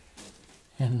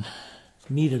 And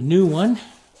need a new one,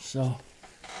 so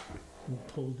we'll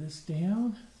pull this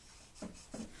down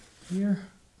here.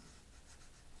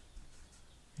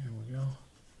 There we go.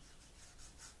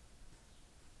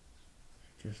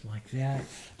 Just like that.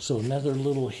 So another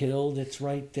little hill that's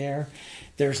right there.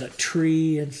 There's a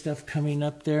tree and stuff coming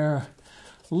up there.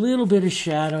 A little bit of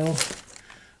shadow.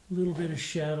 A little bit of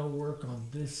shadow work on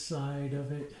this side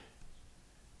of it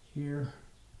here.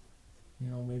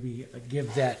 You know, maybe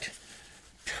give that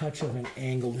touch of an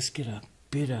angle. Let's get a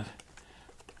bit of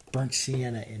burnt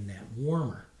sienna in that.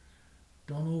 Warmer.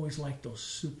 Don't always like those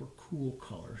super cool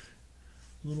colors.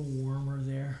 A little warmer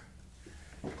there.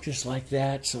 just like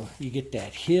that. So you get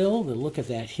that hill, the look of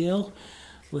that hill.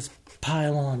 Let's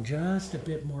pile on just a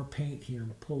bit more paint here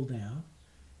and pull down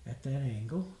at that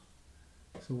angle.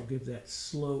 So we'll give that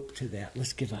slope to that.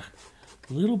 Let's give a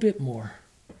little bit more.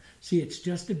 See, it's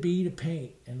just a bead of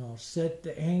paint, and I'll set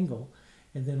the angle,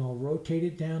 and then I'll rotate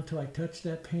it down till I touch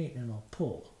that paint, and I'll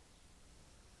pull.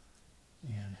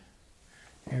 And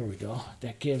there we go.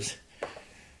 That gives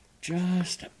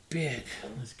just a bit.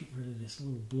 Let's get rid of this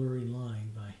little blurry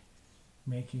line by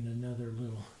making another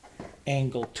little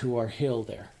angle to our hill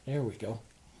there. There we go.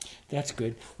 That's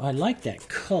good. Well, I like that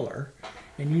color.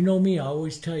 And you know me, I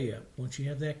always tell you, once you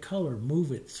have that color,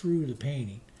 move it through the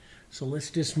painting. So let's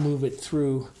just move it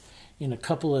through in a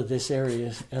couple of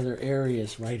other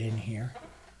areas right in here.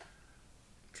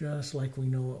 Just like we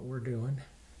know what we're doing.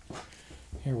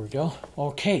 Here we go.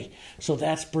 Okay, so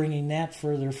that's bringing that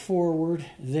further forward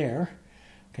there.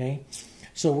 Okay,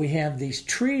 so we have these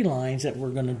tree lines that we're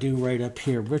going to do right up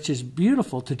here, which is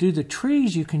beautiful. To do the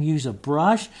trees, you can use a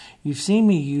brush. You've seen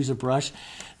me use a brush.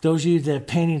 Those of you that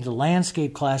painted the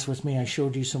landscape class with me, I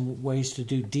showed you some ways to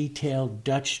do detailed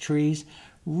Dutch trees.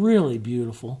 Really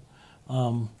beautiful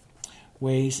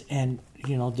ways. And,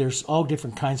 you know, there's all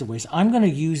different kinds of ways. I'm going to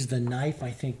use the knife,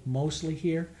 I think, mostly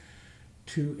here.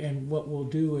 And what we'll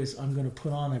do is I'm going to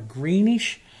put on a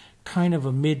greenish kind of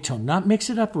a mid-tone. Not mix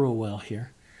it up real well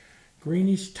here.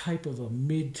 Greenish type of a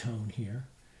mid-tone here.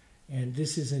 And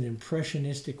this is an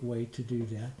impressionistic way to do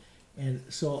that. And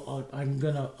so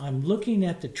I'm looking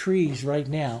at the trees right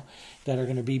now that are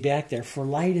going to be back there for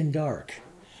light and dark.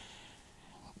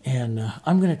 And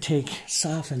I'm going to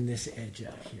soften this edge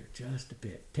out here just a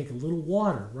bit. Take a little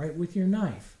water right with your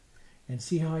knife and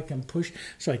see how I can push.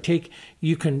 So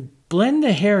you can blend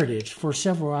the heritage for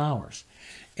several hours.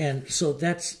 And so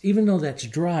even though that's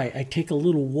dry, I take a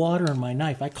little water in my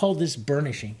knife. I call this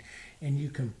burnishing. And you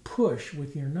can push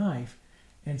with your knife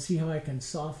and see how I can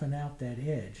soften out that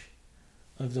edge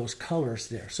of those colors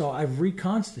there. So I've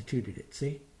reconstituted it,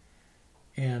 see?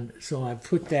 And so I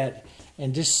put that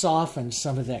and just softened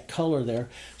some of that color there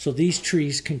so these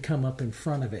trees can come up in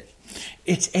front of it.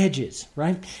 It's edges,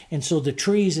 right? And so the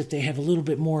trees, if they have a little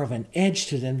bit more of an edge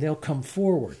to them, they'll come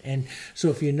forward. And so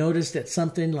if you notice that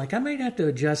something, like I might have to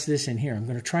adjust this in here. I'm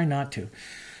going to try not to.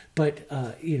 But,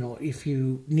 you know, if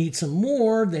you need some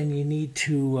more, then you need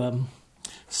to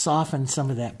soften some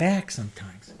of that back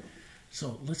sometimes.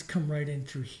 So let's come right in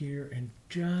through here and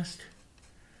just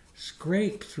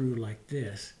scrape through like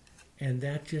this. And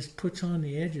that just puts on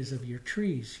the edges of your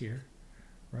trees here,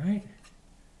 right?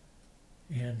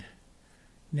 And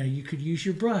now you could use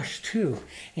your brush too.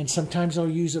 And sometimes I'll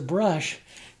use a brush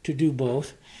to do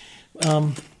both.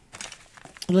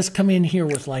 Let's come in here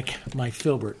with like my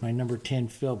filbert, my number 10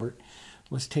 filbert.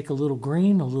 Let's take a little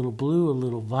green, a little blue, a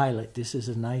little violet. This is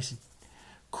a nice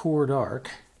core dark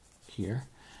here.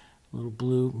 A little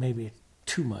blue, maybe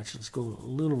too much. Let's go a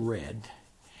little red.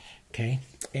 Okay,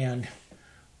 and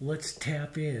let's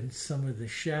tap in some of the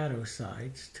shadow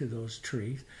sides to those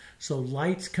trees. So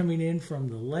light's coming in from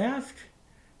the left,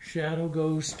 shadow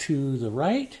goes to the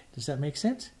right. Does that make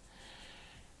sense?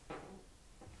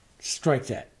 Strike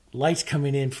that. Light's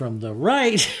coming in from the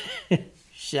right,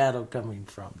 shadow coming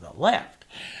from the left.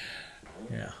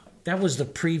 Yeah, that was the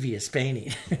previous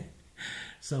painting.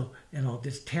 So, and I'll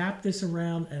just tap this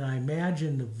around and I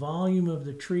imagine the volume of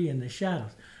the tree and the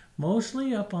shadows.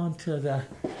 Mostly up onto the,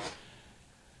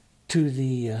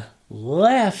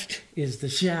 left is the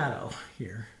shadow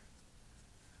here.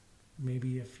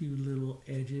 Maybe a few little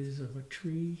edges of a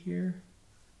tree here.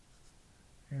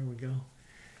 There we go.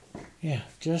 Yeah,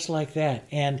 just like that.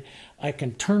 And I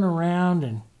can turn around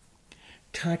and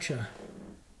touch a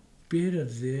bit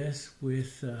of this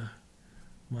with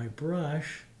my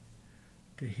brush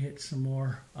to hit some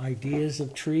more ideas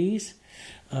of trees.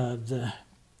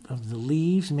 Of the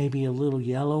leaves, maybe a little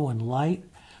yellow and light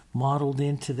mottled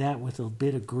into that with a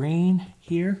bit of green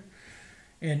here.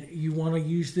 And you want to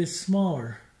use this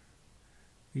smaller.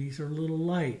 These are little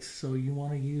lights, so you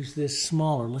want to use this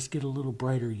smaller. Let's get a little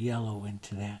brighter yellow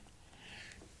into that.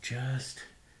 Just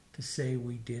to say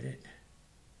we did it.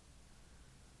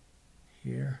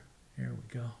 Here, there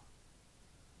we go.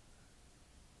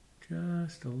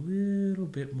 Just a little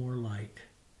bit more light.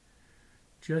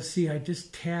 Just see, I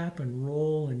just tap and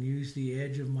roll and use the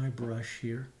edge of my brush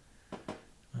here.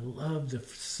 I love the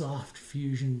soft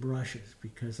fusion brushes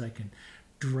because I can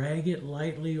drag it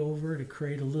lightly over to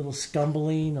create a little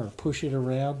stumbling or push it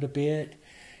around a bit,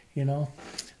 you know.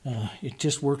 It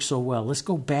just works so well. Let's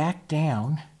go back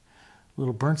down. A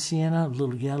little burnt sienna, a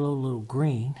little yellow, a little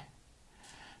green.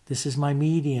 This is my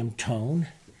medium tone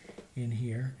in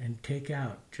here, and take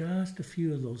out just a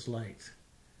few of those lights.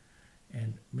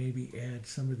 and maybe add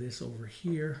some of this over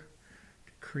here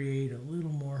to create a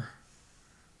little more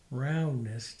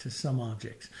roundness to some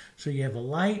objects. So you have a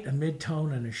light, a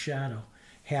mid-tone, and a shadow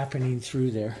happening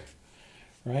through there,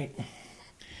 right?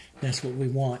 That's what we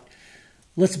want.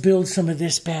 Let's build some of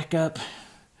this back up.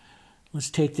 Let's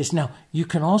take this. Now, you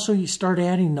can also start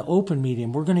adding the open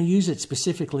medium. We're going to use it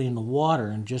specifically in the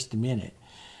water in just a minute.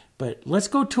 But let's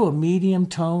go to a medium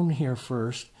tone here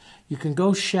first. You can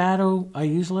go shadow. I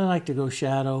usually like to go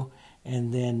shadow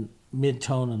and then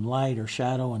mid-tone and light, or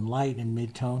shadow and light and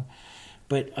mid-tone.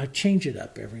 But I change it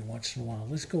up every once in a while.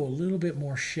 Let's go a little bit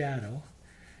more shadow,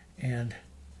 and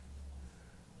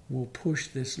we'll push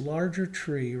this larger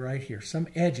tree right here. Some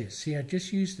edges. See, I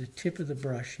just used the tip of the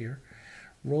brush here.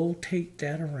 Rotate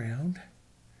that around.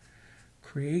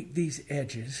 Create these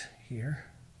edges here.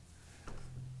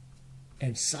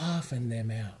 And soften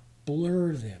them out.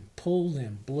 Blur them. Pull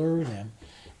them. Blur them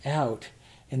out.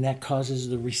 And that causes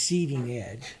the receding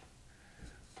edge.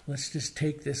 Let's just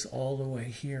take this all the way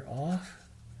here off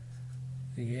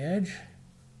the edge.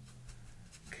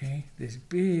 Okay, this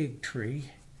big tree.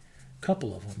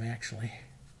 Couple of them actually.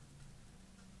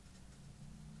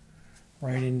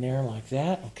 Right in there like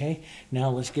that. Okay, now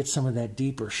let's get some of that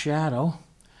deeper shadow.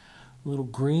 A little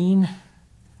green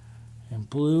and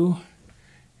blue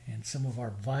and some of our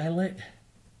violet.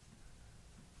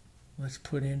 Let's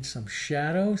put in some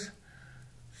shadows.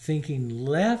 Thinking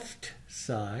left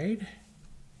side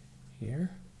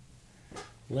here.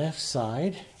 Left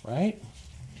side, right?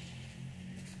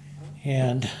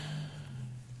 And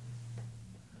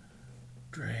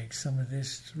drag some of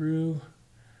this through,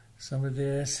 some of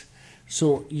this.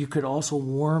 So you could also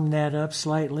warm that up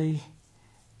slightly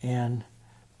and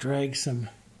drag some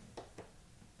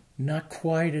not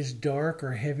quite as dark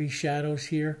or heavy shadows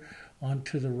here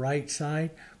onto the right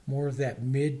side. More of that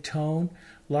mid-tone.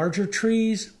 Larger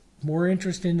trees, more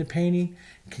interest in the painting,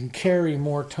 can carry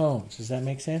more tones. Does that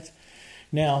make sense?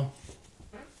 Now,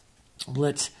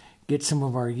 let's get some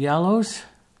of our yellows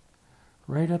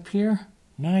right up here.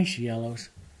 Nice yellows.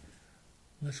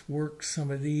 Let's work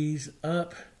some of these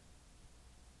up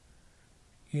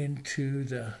into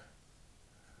the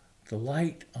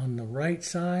light on the right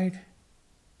side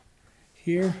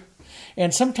here.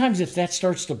 And sometimes if that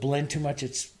starts to blend too much,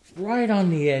 it's right on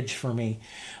the edge for me.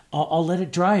 I'll let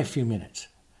it dry a few minutes.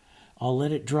 I'll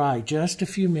let it dry just a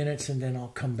few minutes and then I'll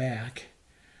come back.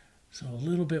 So a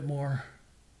little bit more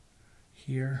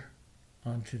here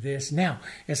onto this. Now,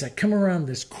 as I come around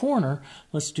this corner,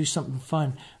 let's do something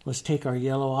fun. Let's take our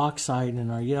yellow oxide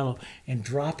and our yellow and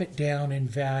drop it down in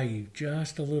value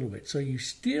just a little bit. So you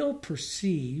still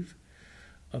perceive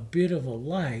a bit of a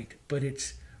light, but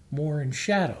it's more in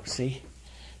shadow, see?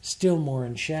 Still more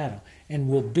in shadow. And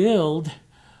we'll build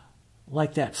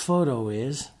like that photo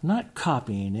is, not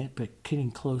copying it, but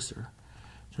getting closer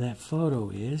to that photo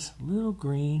is. A little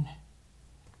green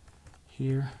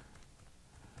here.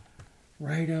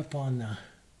 Right up on the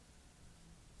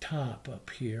top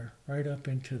up here, right up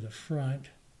into the front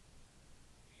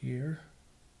here,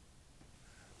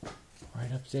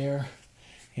 right up there,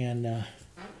 and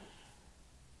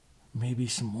maybe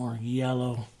some more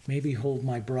yellow, maybe hold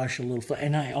my brush a little,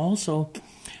 and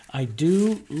I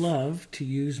do love to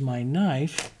use my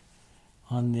knife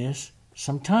on this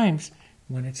sometimes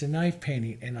when it's a knife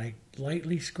painting, and I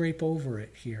lightly scrape over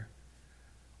it here,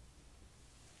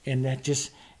 and that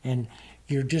just, and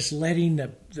you're just letting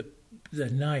the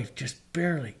knife just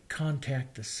barely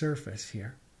contact the surface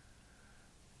here.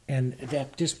 And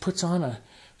that just puts on a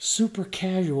super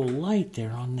casual light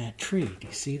there on that tree. Do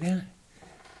you see that?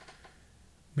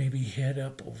 Maybe head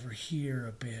up over here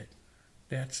a bit.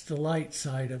 That's the light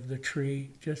side of the tree.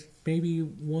 Just maybe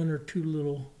one or two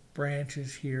little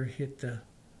branches here hit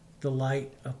the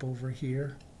light up over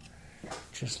here.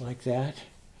 Just like that.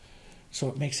 So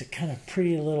it makes it kind of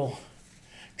pretty little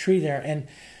tree there. And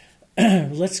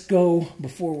let's go,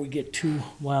 before we get too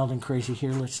wild and crazy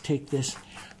here, let's take this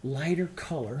lighter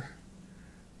color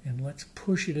and let's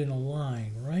push it in a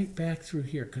line right back through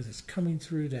here because it's coming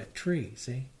through that tree,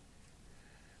 see?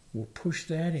 We'll push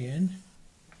that in,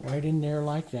 right in there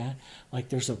like that. Like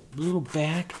there's a little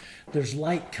back, there's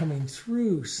light coming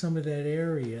through some of that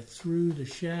area, through the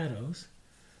shadows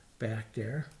back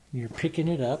there. You're picking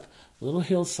it up, a little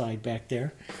hillside back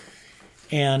there.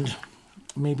 And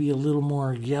maybe a little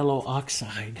more yellow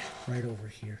oxide right over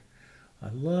here. I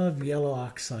love yellow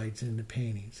oxides in the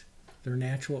paintings. They're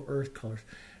natural earth colors.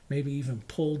 Maybe even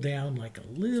pull down like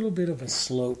a little bit of a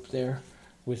slope there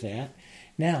with that.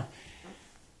 Now,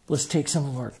 let's take some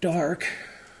of our dark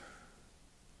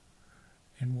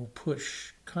and we'll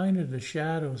push kind of the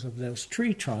shadows of those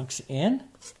tree trunks in.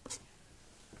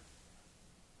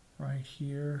 right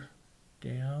here,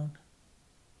 down.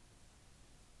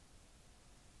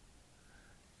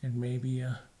 And maybe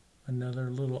another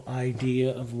little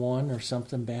idea of one or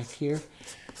something back here.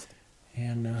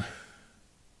 And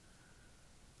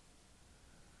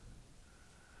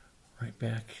right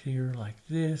back here like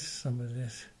this, some of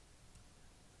this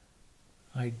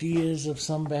ideas of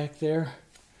some back there.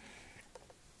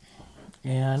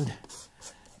 And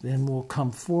then we'll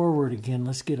come forward again.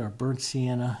 Let's get our burnt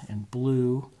sienna and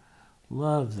blue.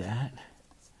 Love that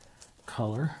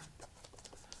color.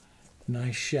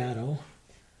 Nice shadow.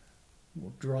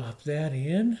 We'll drop that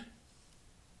in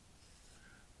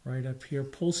right up here.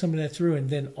 Pull some of that through, and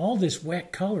then all this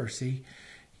wet color, see,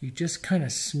 you just kind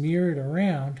of smear it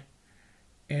around,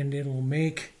 and it'll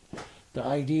make the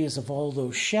ideas of all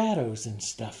those shadows and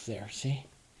stuff there, see?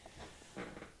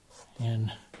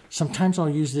 And sometimes I'll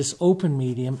use this open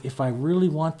medium if I really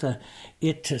want the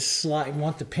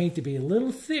paint to be a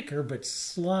little thicker, but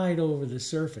slide over the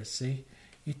surface, see?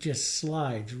 It just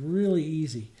slides really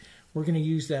easy. We're going to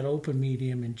use that open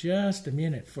medium in just a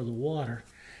minute for the water,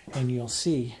 and you'll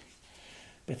see.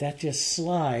 But that just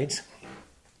slides.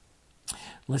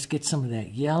 Let's get some of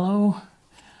that yellow,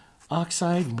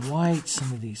 oxide, and white,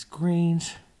 some of these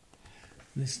greens,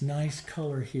 this nice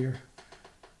color here.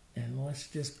 And let's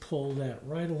just pull that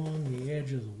right along the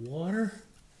edge of the water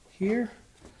here.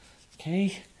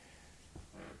 Okay.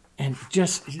 And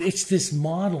just, it's this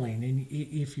modeling. And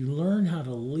if you learn how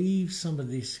to leave some of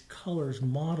these colors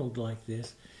modeled like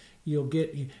this, you'll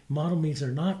get, model means they're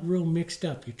not real mixed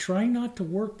up. You try not to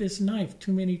work this knife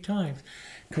too many times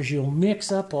because you'll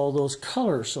mix up all those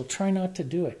colors. So try not to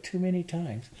do it too many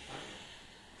times.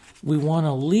 We want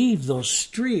to leave those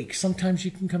streaks. Sometimes you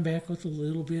can come back with a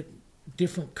little bit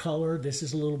different color. This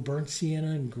is a little burnt sienna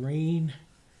and green,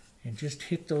 and just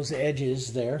hit those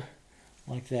edges there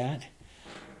like that.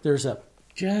 There's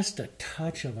just a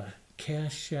touch of a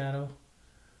cast shadow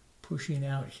pushing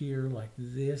out here like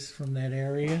this from that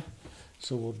area,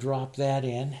 so we'll drop that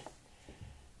in.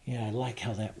 Yeah, I like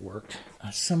how that worked.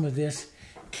 Some of this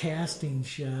casting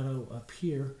shadow up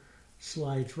here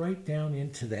slides right down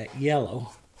into that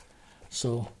yellow,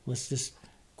 so let's just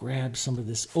grab some of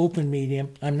this open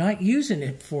medium. I'm not using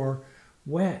it for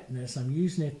wetness. I'm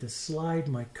using it to slide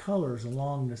my colors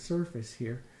along the surface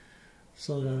here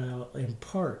so that I'll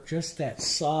impart just that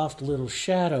soft little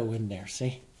shadow in there,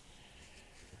 see?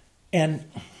 And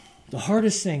the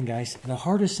hardest thing, guys, the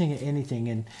hardest thing of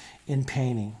anything in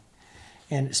painting,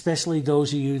 and especially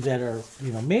those of you that are,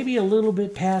 you know, maybe a little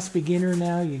bit past beginner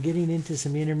now, you're getting into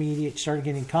some intermediate, start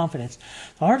getting confidence.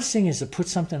 The hardest thing is to put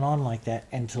something on like that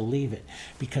and to leave it.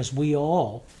 Because we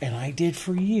all, and I did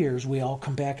for years, we all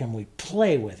come back and we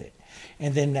play with it.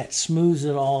 And then that smooths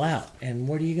it all out. And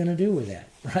what are you going to do with that,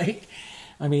 right?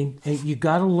 I mean, you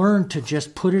got to learn to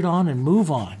just put it on and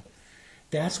move on.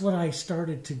 That's what I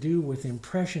started to do with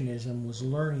Impressionism, was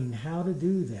learning how to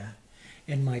do that.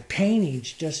 And my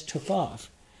paintage just took off.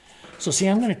 So see,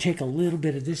 I'm going to take a little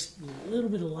bit of this, little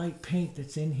bit of light paint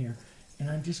that's in here, and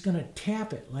I'm just going to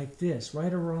tap it like this,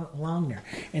 right along there.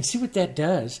 And see what that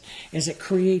does, is it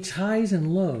creates highs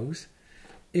and lows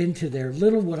into their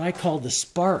little, what I call the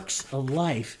sparks of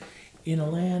life in a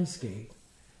landscape.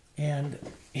 And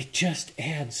it just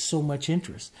adds so much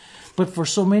interest. But for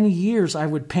so many years, I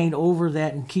would paint over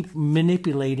that and keep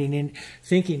manipulating and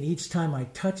thinking each time I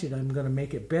touch it, I'm going to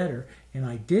make it better. And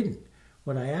I didn't.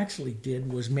 What I actually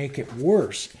did was make it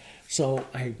worse. So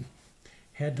I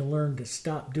had to learn to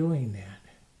stop doing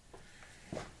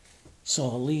that. So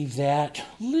I'll leave that.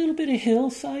 A little bit of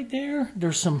hillside there.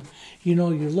 There's some, you know,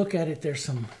 you look at it, there's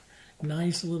some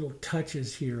nice little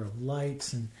touches here of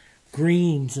lights and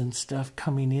greens and stuff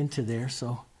coming into there.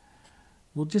 So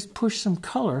we'll just push some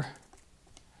color.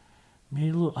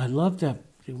 Made a little, I love that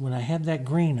when I have that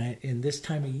green, in this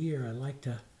time of year, I like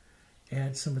to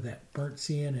add some of that burnt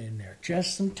sienna in there.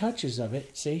 Just some touches of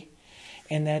it, see?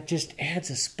 And that just adds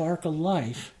a spark of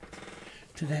life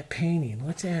to that painting.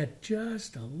 Let's add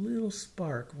just a little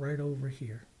spark right over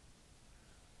here.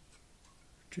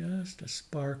 Just a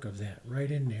spark of that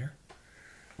right in there.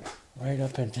 Right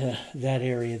up into that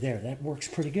area there. That works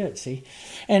pretty good, see?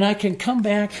 And I can come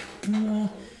back,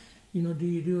 you know, do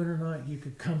you do it or not? You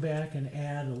could come back and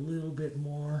add a little bit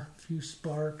more, a few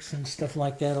sparks and stuff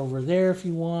like that over there if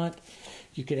you want.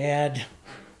 You could add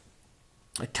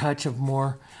a touch of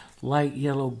more light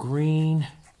yellow green,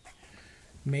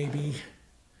 maybe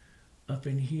up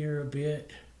in here a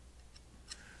bit.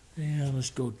 Yeah, let's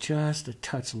go just a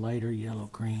touch lighter yellow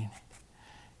green.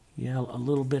 Yeah, a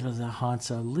little bit of the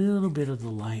Hansa, a little bit of the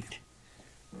light.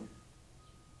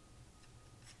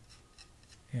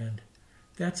 And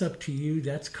that's up to you.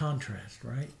 That's contrast,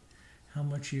 right? how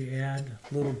much you add,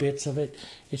 little bits of it.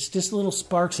 It's just little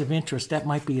sparks of interest. That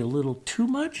might be a little too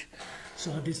much,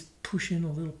 so I'll just push in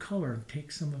a little color and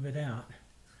take some of it out.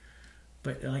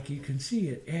 But like you can see,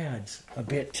 it adds a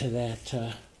bit to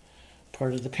that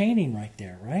part of the painting right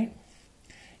there, right?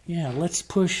 Yeah, let's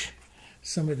push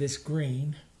some of this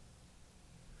green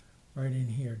right in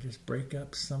here. Just break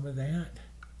up some of that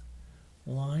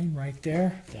line right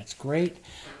there. That's great.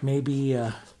 Maybe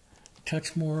a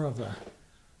touch more of a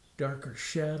darker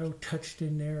shadow touched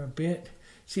in there a bit.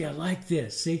 See, I like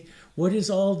this. See, what is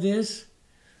all this?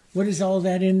 What is all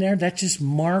that in there? That's just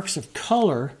marks of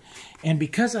color. And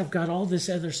because I've got all this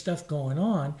other stuff going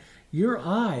on, your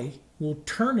eye will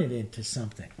turn it into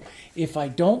something. If I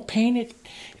don't paint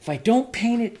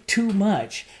it too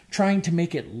much, trying to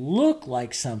make it look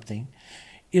like something,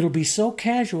 it'll be so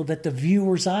casual that the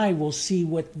viewer's eye will see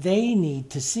what they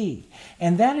need to see.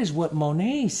 And that is what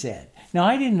Monet said. Now,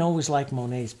 I didn't always like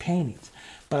Monet's paintings,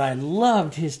 but I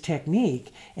loved his technique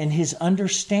and his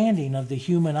understanding of the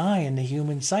human eye and the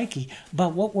human psyche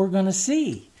about what we're going to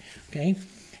see. Okay?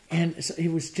 And so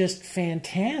it was just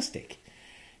fantastic.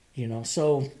 You know,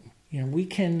 so, you know, we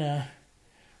can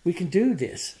do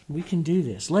this. We can do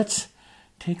this. Let's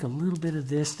take a little bit of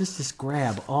this. Let's just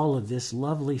grab all of this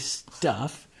lovely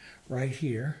stuff right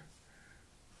here.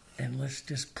 And let's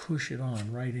just push it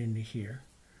on right into here.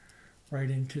 Right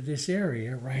into this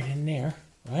area, right in there,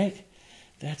 right?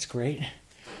 That's great.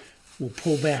 We'll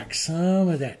pull back some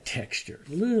of that texture.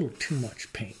 A little too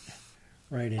much paint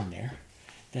right in there.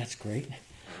 That's great.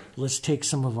 Let's take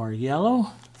some of our yellow,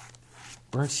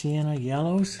 burnt sienna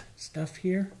yellows stuff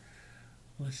here.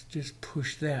 Let's just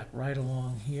push that right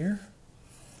along here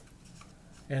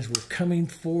as we're coming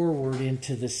forward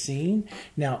into the scene.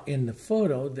 Now, in the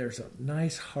photo, there's a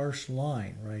nice harsh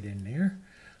line right in there.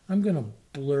 I'm going to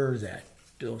blur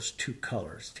those two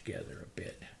colors together a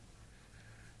bit.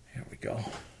 There we go.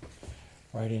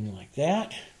 Right in like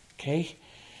that. Okay.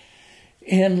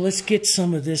 And let's get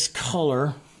some of this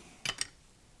color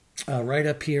right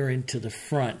up here into the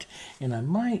front. And I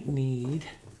might need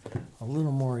a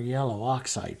little more yellow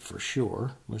oxide for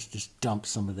sure. Let's just dump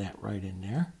some of that right in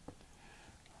there.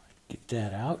 Get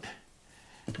that out.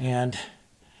 And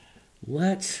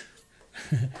let's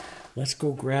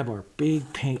go grab our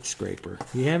big paint scraper.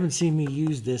 You haven't seen me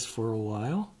use this for a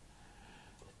while,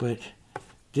 but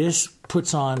this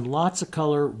puts on lots of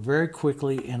color very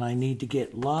quickly, and I need to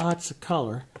get lots of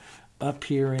color up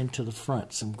here into the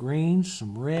front. Some greens,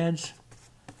 some reds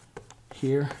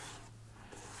here.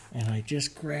 And I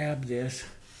just grab this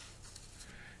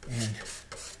and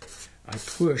I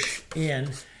push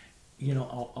in. You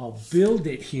know, I'll build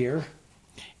it here,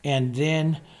 and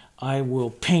then I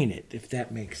will paint it, if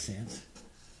that makes sense.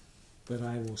 But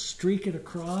I will streak it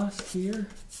across here.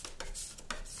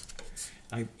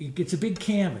 It's a big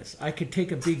canvas. I could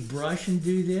take a big brush and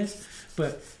do this,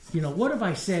 but, you know, what have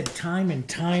I said time and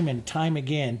time and time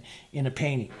again in a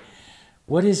painting?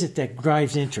 What is it that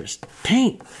drives interest?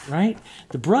 Paint, right?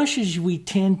 The brushes, we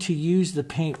tend to use the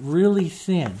paint really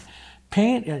thin.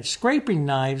 Scraping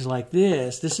knives like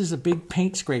this is a big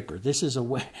paint scraper. This is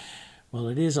well,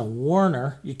 it is a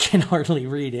Warner. You can hardly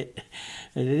read it.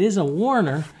 It is a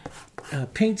Warner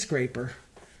paint scraper,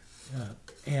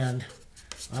 and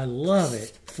I love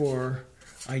it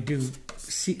I do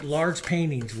large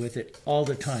paintings with it all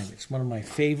the time. It's one of my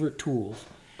favorite tools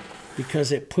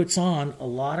because it puts on a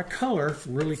lot of color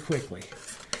really quickly.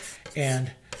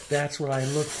 And that's what I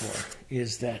look for,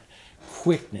 is that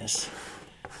quickness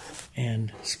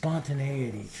and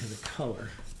spontaneity to the color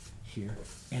here,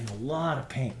 and a lot of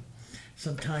paint.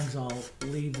 Sometimes I'll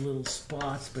leave little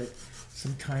spots, but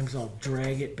sometimes I'll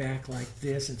drag it back like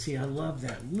this. And see, I love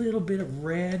that little bit of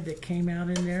red that came out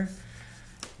in there.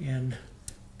 And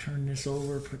turn this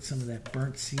over, put some of that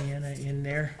burnt sienna in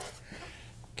there.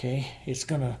 Okay, it's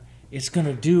gonna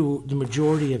do the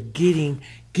majority of getting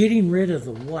rid of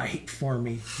the white for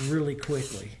me really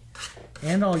quickly.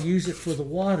 And I'll use it for the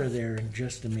water there in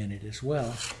just a minute as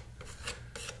well.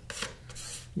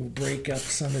 We'll break up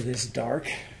some of this dark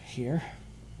here.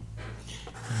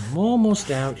 I'm almost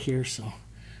out here, so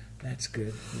that's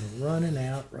good. We're running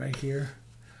out right here.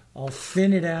 I'll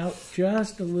thin it out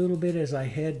just a little bit as I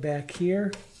head back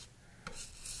here.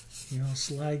 You know,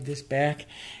 slide this back.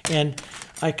 And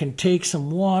I can take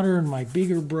some water in my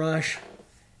bigger brush,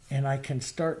 and I can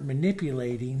start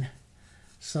manipulating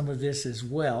some of this as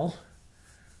well.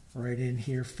 Right in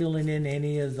here, filling in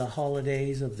any of the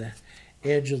holidays of the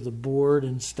edge of the board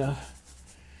and stuff.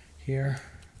 Here,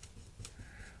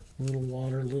 a little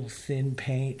water, a little thin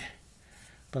paint.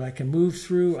 But I can move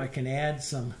through, I can add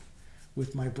some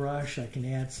with my brush. I can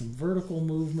add some vertical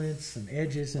movements, some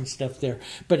edges and stuff there,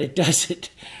 but it does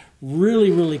it really,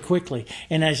 really quickly.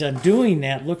 And as I'm doing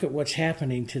that, look at what's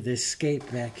happening to this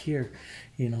scape back here.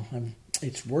 You know,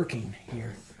 it's working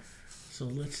here. So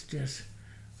let's just,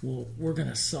 we're going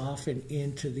to soften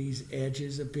into these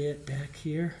edges a bit back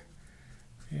here.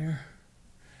 There,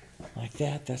 like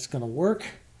that. That's going to work.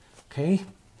 Okay.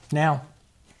 Now,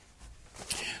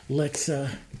 let's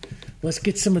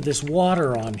get some of this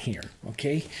water on here,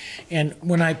 okay? And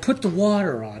when I put the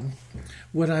water on,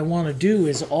 what I want to do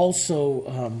is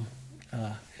also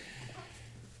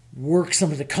work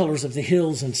some of the colors of the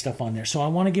hills and stuff on there. So I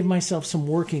want to give myself some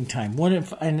working time.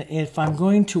 If I'm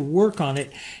going to work on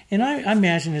it, and I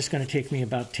imagine it's going to take me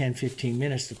about 10-15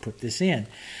 minutes to put this in.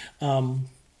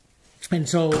 And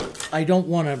so I don't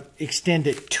want to extend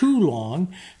it too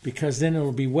long because then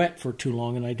it'll be wet for too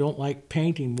long, and I don't like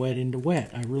painting wet into wet.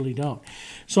 I really don't.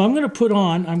 So I'm going to put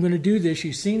on, I'm going to do this.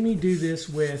 You've seen me do this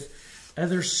with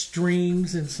other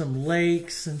streams and some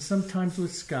lakes and sometimes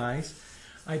with skies.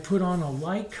 I put on a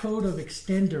light coat of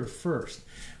extender first.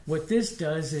 What this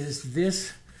does is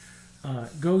this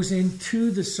goes into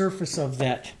the surface of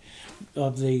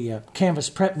the canvas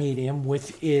prep medium,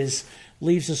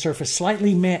 leaves the surface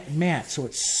slightly matte, so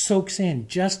it soaks in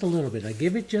just a little bit. I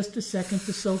give it just a second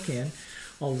to soak in.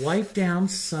 I'll wipe down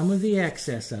some of the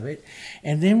excess of it,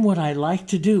 and then what I like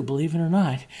to do, believe it or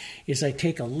not, is I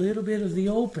take a little bit of the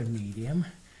open medium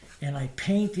and I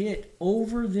paint it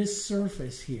over this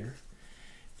surface here.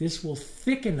 This will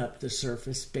thicken up the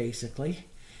surface basically,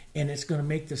 and it's going to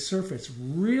make the surface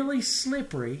really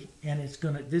slippery, and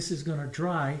this is going to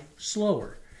dry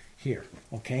slower here,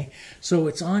 okay? So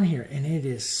it's on here, and it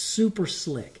is super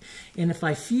slick. And if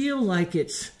I feel like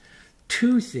it's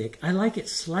too thick, I like it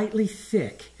slightly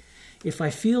thick. If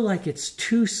I feel like it's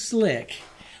too slick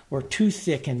or too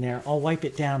thick in there, I'll wipe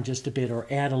it down just a bit or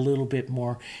add a little bit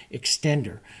more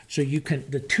extender. So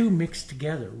the two mix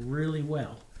together really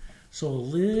well. So a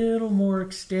little more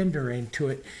extender into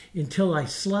it until I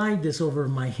slide this over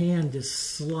my hand.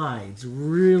 Just slides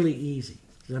really easy.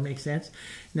 Does that make sense?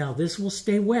 Now this will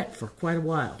stay wet for quite a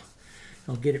while.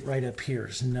 I'll get it right up here.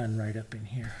 There's none right up in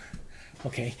here.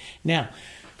 Okay, now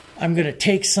I'm going to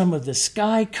take some of the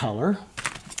sky color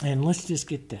and let's just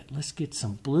get that. Let's get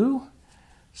some blue,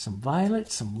 some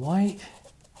violet, some white.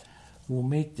 We'll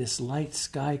make this light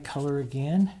sky color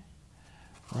again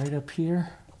right up here.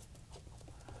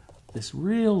 This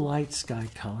real light sky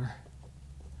color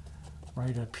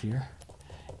right up here.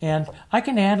 And I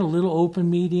can add a little open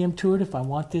medium to it if I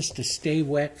want this to stay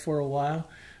wet for a while.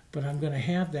 But I'm going to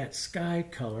have that sky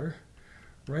color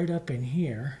right up in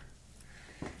here.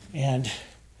 And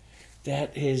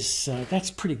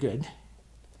that's pretty good.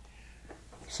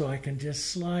 So I can just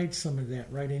slide some of that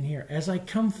right in here. As I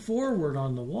come forward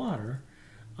on the water,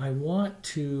 I want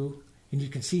to, and you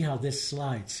can see how this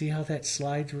slides. See how that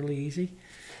slides really easy?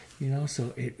 You know,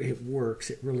 so it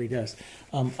works. It really does.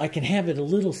 I can have it a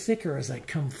little thicker as I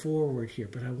come forward here,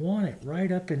 but I want it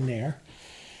right up in there.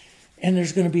 And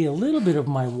there's going to be a little bit of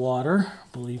my water,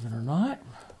 believe it or not,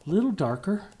 a little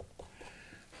darker.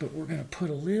 But we're going to put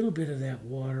a little bit of that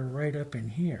water right up in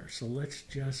here. So let's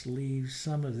just leave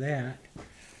some of that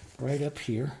right up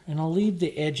here. And I'll leave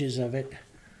the edges of it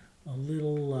a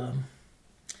little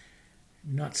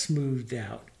not smoothed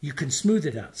out. You can smooth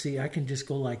it out. See, I can just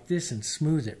go like this and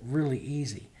smooth it really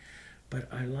easy.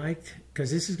 But I liked,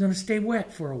 because this is going to stay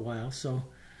wet for a while, so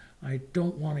I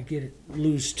don't want to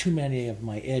lose too many of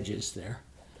my edges there.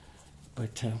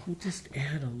 But we'll just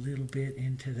add a little bit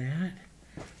into that.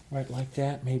 Right like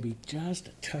that, maybe just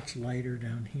a touch lighter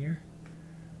down here.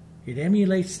 It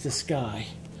emulates the sky,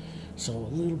 so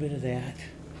a little bit of that.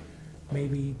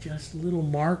 Maybe just little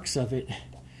marks of it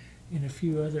in a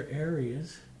few other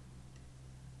areas.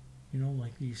 You know,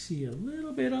 like you see a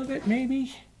little bit of it,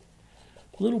 maybe.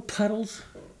 Little puddles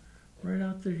right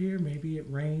out there here. Maybe it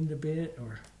rained a bit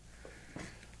or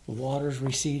the water's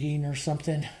receding or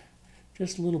something.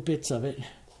 Just little bits of it.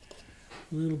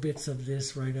 Little bits of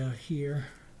this right out here.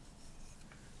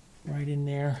 Right in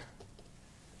there.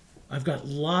 I've got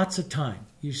lots of time.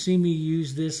 You see me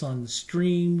use this on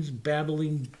streams,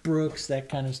 babbling brooks, that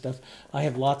kind of stuff. I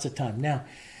have lots of time. Now,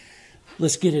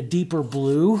 let's get a deeper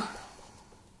blue,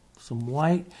 some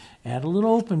white, add a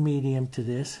little open medium to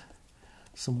this,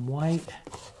 some white,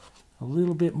 a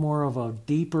little bit more of a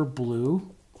deeper blue.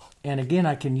 And again,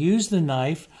 I can use the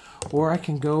knife, or I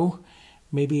can go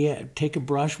maybe take a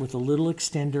brush with a little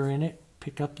extender in it,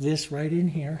 pick up this right in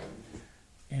here,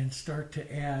 and start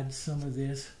to add some of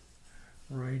this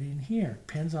right in here.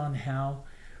 Depends on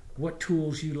what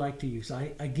tools you like to use.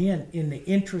 Again, in the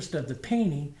interest of the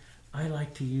painting, I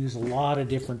like to use a lot of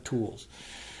different tools.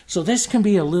 So this can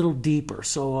be a little deeper.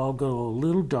 So I'll go a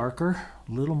little darker,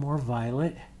 a little more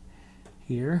violet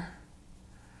here.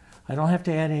 I don't have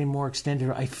to add any more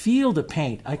extender. I feel the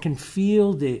paint. I can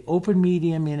feel the open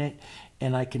medium in it,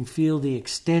 and I can feel the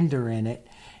extender in it.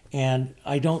 And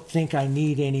I don't think I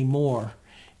need any more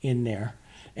in there.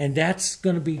 And that's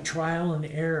going to be trial and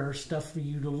error stuff for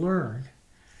you to learn.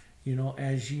 You know,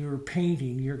 as you're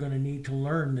painting, you're going to need to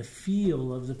learn the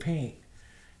feel of the paint.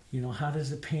 You know, how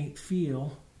does the paint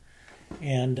feel?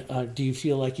 And do you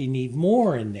feel like you need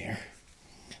more in there?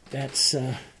 That's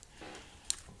going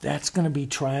to be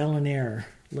trial and error.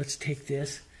 Let's take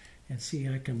this and see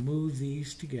I can move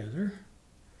these together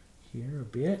here a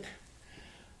bit.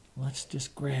 Let's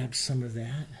just grab some of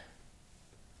that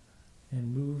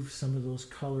and move some of those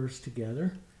colors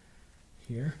together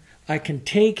here. I can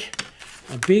take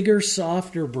a bigger,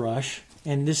 softer brush,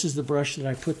 and this is the brush that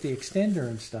I put the extender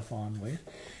and stuff on with,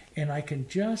 and I can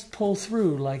just pull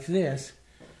through like this,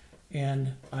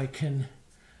 and I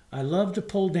love to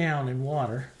pull down in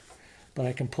water, but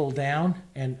I can pull down,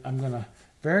 and I'm going to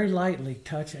very lightly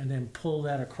touch and then pull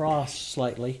that across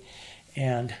slightly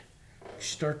and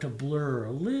start to blur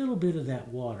a little bit of that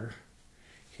water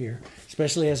here.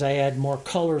 Especially as I add more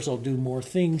colors, I'll do more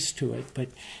things to it, but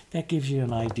that gives you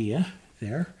an idea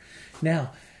there.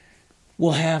 Now,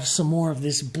 we'll have some more of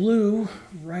this blue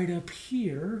right up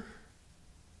here.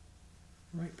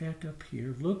 Right back up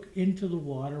here. Look into the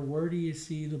water. Where do you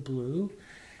see the blue?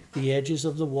 The edges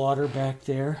of the water back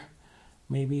there.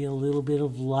 Maybe a little bit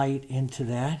of light into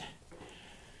that.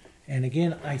 And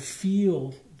again, I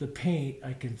feel the paint.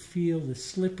 I can feel the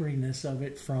slipperiness of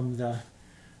it from the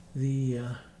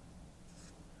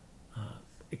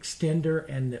extender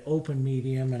and the open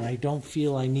medium, and I don't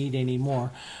feel I need any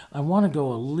more. I want to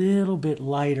go a little bit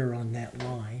lighter on that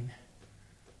line.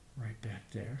 Right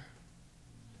back there.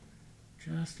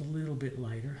 Just a little bit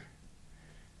lighter.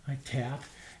 I tap.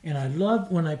 And I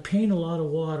love, when I paint a lot of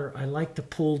water, I like to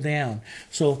pull down.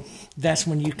 So that's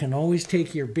when you can always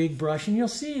take your big brush, and you'll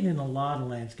see it in a lot of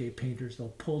landscape painters. They'll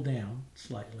pull down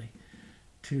slightly.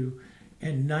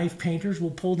 And knife painters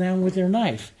will pull down with their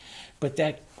knife. But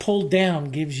that pull down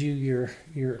gives you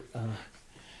your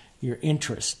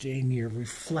interest in your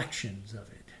reflections of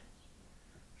it.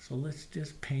 So let's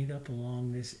just paint up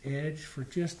along this edge for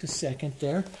just a second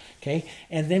there. Okay,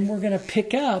 and then we're going to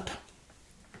pick up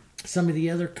some of the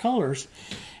other colors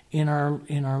in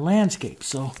our landscape.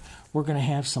 So we're going to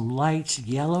have some lights,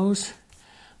 yellows.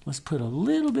 Let's put a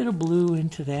little bit of blue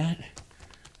into that.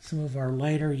 Some of our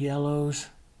lighter yellows,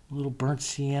 a little burnt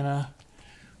sienna,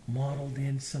 modeled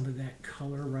in some of that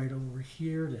color right over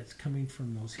here that's coming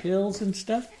from those hills and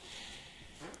stuff.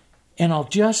 And I'll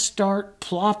just start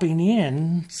plopping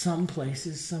in some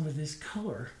places some of this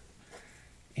color.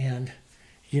 And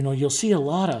you know, you'll see a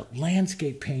lot of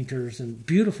landscape painters and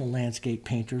beautiful landscape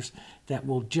painters that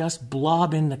will just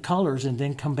blob in the colors and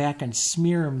then come back and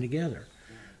smear them together.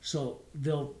 So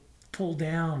they'll pull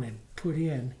down and put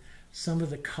in some of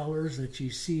the colors that you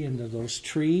see into those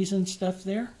trees and stuff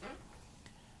there.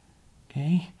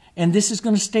 Okay, and this is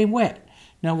going to stay wet.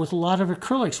 Now with a lot of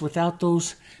acrylics, without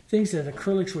those things that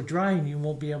acrylics were drying, you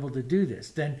won't be able to do this.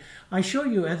 Then I show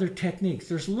you other techniques.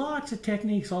 There's lots of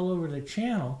techniques all over the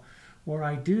channel where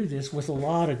I do this with a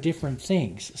lot of different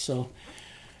things. So,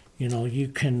 you know,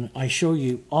 I show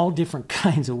you all different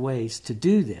kinds of ways to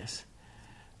do this.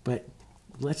 But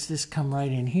let's just come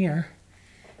right in here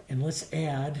and let's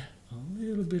add a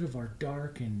little bit of our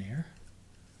dark in there.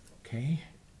 Okay,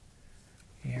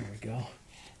 here we go.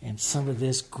 And some of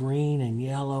this green and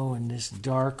yellow and this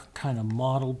dark kind of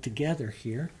modeled together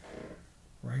here,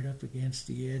 right up against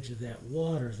the edge of that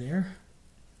water there.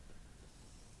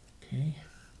 Okay.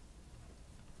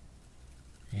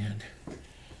 And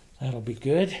that'll be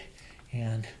good.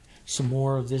 And some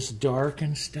more of this dark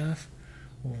and stuff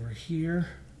over here.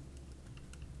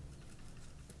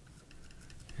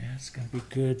 That's going to be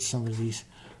good. Some of these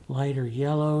lighter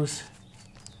yellows.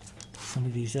 Some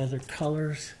of these other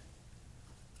colors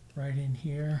right in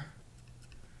here.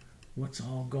 What's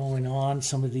all going on?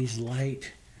 Some of these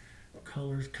light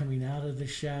colors coming out of the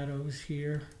shadows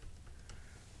here.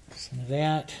 Some of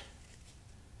that.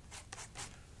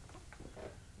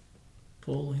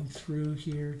 Pulling through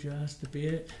here just a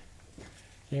bit.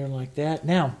 There like that.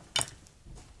 Now,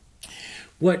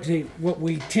 what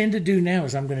we tend to do now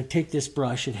is I'm going to take this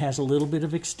brush. It has a little bit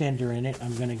of extender in it.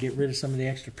 I'm going to get rid of some of the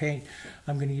extra paint.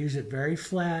 I'm going to use it very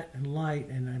flat and light,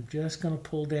 and I'm just going to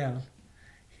pull down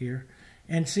here.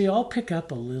 And see, I'll pick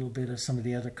up a little bit of some of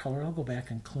the other color. I'll go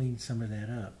back and clean some of that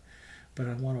up. But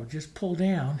I want to just pull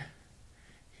down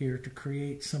here to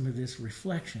create some of this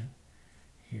reflection.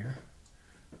 here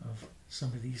of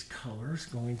some of these colors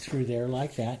going through there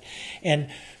like that. And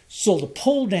so the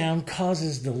pull down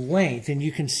causes the length, and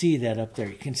you can see that up there.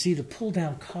 You can see the pull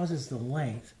down causes the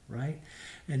length, right?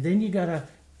 And then you got to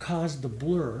cause the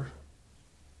blur,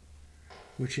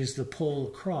 which is the pull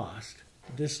across.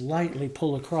 Just lightly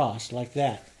pull across like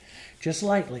that. Just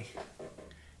lightly.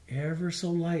 Ever so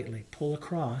lightly pull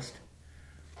across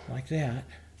like that.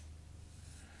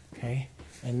 Okay?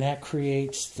 And that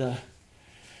creates the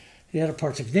other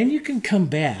parts of it. Then you can come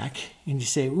back and you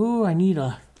say, ooh, I need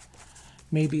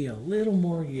maybe a little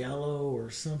more yellow or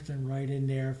something right in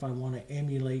there if I want to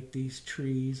emulate these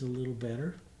trees a little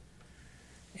better.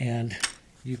 And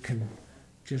you can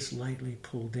just lightly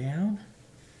pull down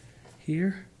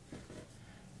here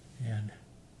and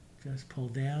just pull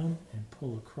down and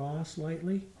pull across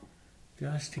lightly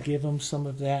just to give them some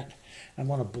of that. I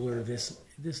want to blur this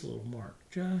little mark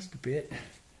just a bit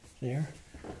there.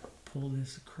 Pull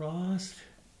this across,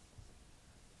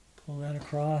 pull that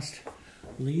across.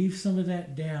 Leave some of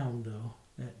that down though.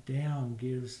 That down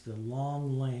gives the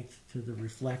long length to the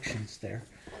reflections there.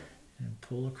 And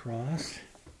pull across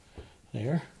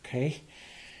there, okay.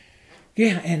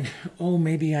 Yeah, and oh,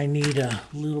 maybe I need a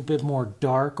little bit more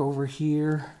dark over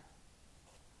here.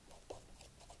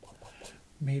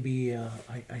 Maybe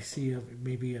I see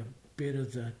maybe a bit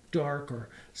of the dark or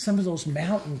some of those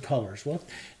mountain colors. Well,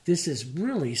 this is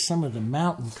really some of the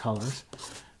mountain colors.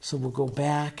 So we'll go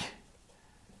back,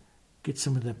 get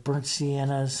some of the burnt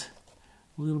siennas,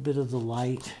 a little bit of the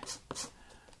light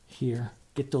here.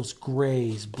 Get those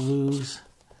grays, blues,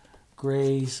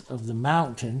 grays of the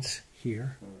mountains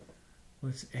here.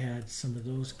 Let's add some of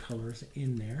those colors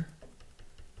in there.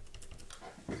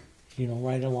 You know,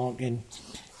 right along,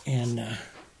 and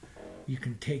you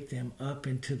can take them up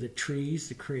into the trees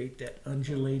to create that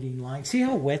undulating line. See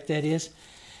how wet that is?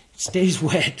 It stays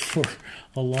wet for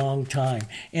a long time.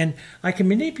 And I can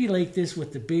manipulate this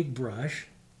with the big brush.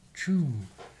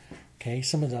 Okay,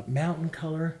 some of the mountain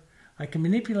color. I can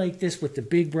manipulate this with the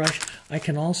big brush. I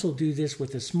can also do this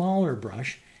with a smaller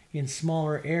brush in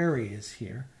smaller areas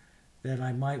here that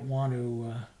I might want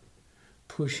to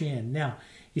push in. Now,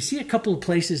 you see a couple of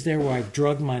places there where I've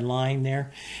drugged my line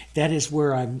there? That is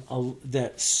where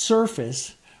that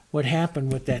surface, what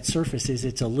happened with that surface is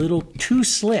it's a little too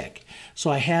slick. So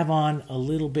I have on a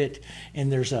little bit,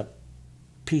 and there's a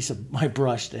piece of my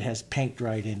brush that has paint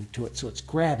dried into it, so it's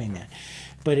grabbing that.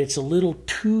 But it's a little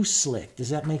too slick. Does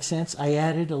that make sense? I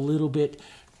added a little bit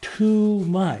too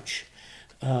much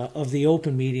of the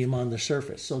open medium on the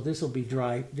surface. So this will be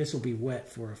dry, this will be wet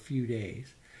for a few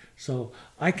days. So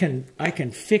I can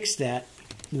fix that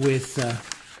with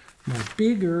my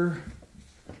bigger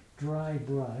dry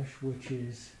brush, which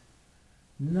is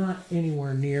not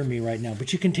anywhere near me right now.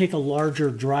 But you can take a larger,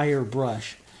 drier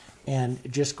brush and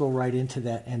just go right into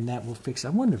that, and that will fix it.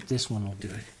 I wonder if this one will do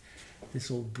it. This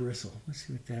old bristle. Let's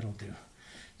see what that'll do.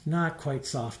 It's not quite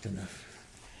soft enough.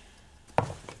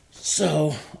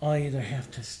 So I'll either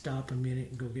have to stop a minute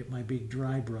and go get my big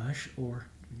dry brush or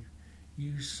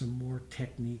use some more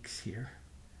techniques here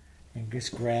and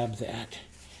just grab that.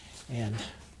 And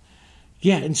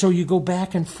yeah, and so you go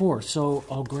back and forth. So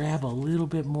I'll grab a little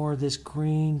bit more of this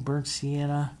green burnt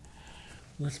sienna.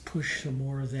 Let's push some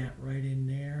more of that right in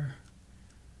there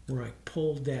where I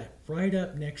pulled that right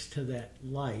up next to that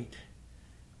light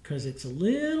because it's a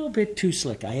little bit too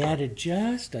slick. I added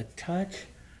just a touch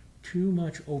too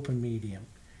much open medium.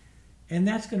 And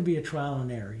that's going to be a trial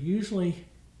and error. Usually,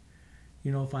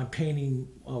 you know, if I'm painting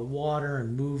water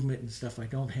and movement and stuff, I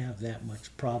don't have that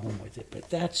much problem with it. But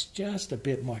that's just a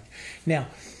bit much. Now,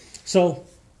 so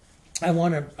I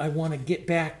want to get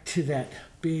back to that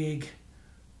big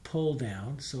pull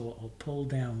down. So I'll pull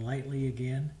down lightly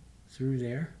again through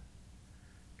there,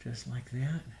 just like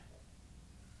that.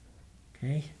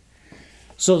 Okay.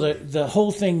 So the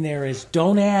whole thing there is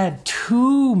don't add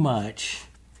too much.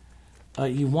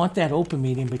 You want that open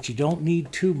medium, but you don't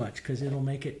need too much because it'll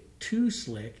make it too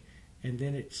slick, and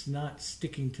then it's not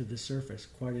sticking to the surface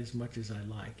quite as much as I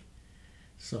like.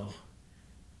 So,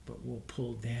 but we'll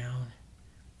pull down.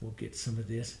 We'll get some of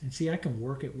this. And see, I can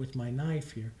work it with my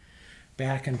knife here,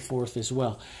 back and forth as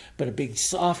well. But a big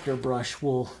softer brush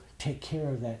will take care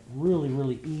of that really,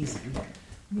 really easy.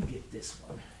 Let me get this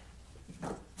one.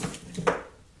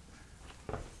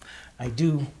 I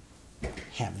do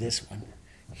have this one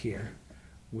here,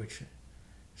 which,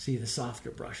 see, the softer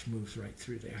brush moves right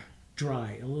through there.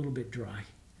 Dry, a little bit dry.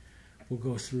 We'll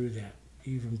go through that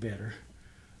even better.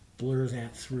 Blur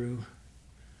that through.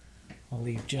 I'll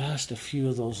leave just a few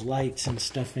of those lights and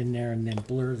stuff in there and then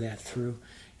blur that through.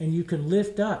 And you can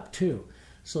lift up too.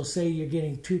 So say you're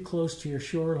getting too close to your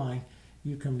shoreline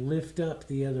you can lift up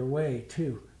the other way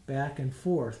too, back and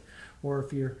forth. Or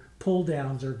if your pull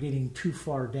downs are getting too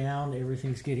far down,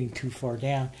 everything's getting too far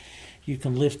down, you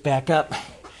can lift back up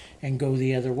and go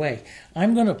the other way.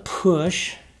 I'm going to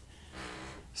push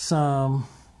some,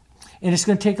 and it's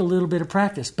going to take a little bit of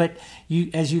practice, but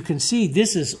as you can see,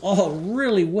 this is all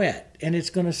really wet, and it's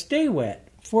going to stay wet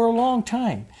for a long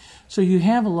time. So you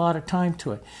have a lot of time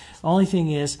to it. Only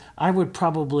thing is, I would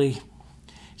probably,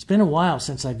 it's been a while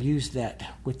since I've used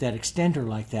that with that extender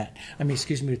like that. I mean,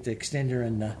 excuse me, with the extender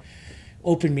and the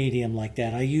open medium like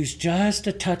that. I use just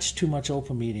a touch too much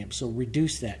open medium, so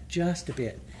reduce that just a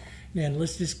bit. Then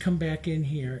let's just come back in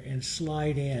here and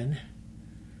slide in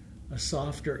a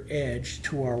softer edge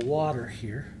to our water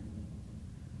here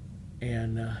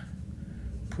and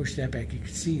push that back. You can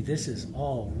see this is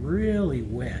all really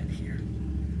wet here,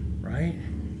 right?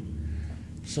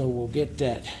 So we'll get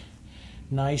that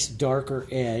nice darker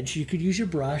edge. You could use your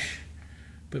brush,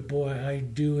 but boy, I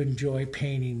do enjoy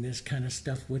painting this kind of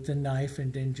stuff with a knife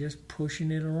and then just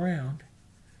pushing it around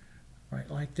right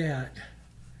like that.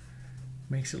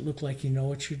 Makes it look like you know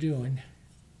what you're doing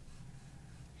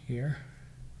here.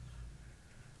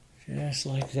 Just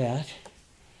like that.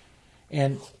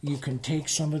 And you can take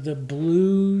some of the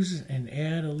blues and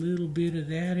add a little bit of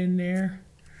that in there.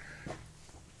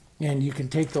 And you can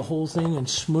take the whole thing and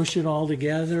smush it all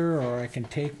together, or I can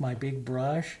take my big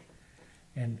brush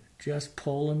and just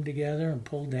pull them together and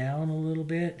pull down a little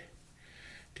bit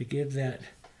to give that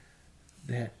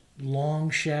long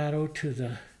shadow to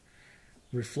the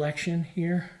reflection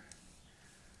here.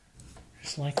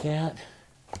 Just like that.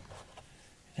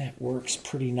 That works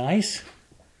pretty nice.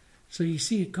 So you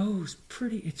see it goes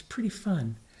pretty, it's pretty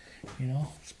fun. You know,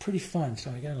 it's pretty fun.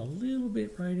 So I got a little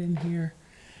bit right in here.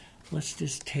 Let's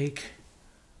just take a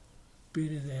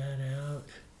bit of that out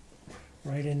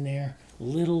right in there. A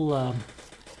little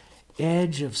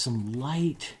edge of some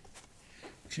light.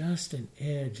 Just an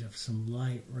edge of some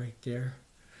light right there.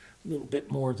 A little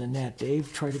bit more than that,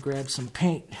 Dave. Try to grab some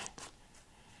paint.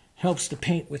 Helps to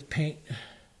paint with paint.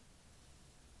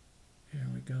 There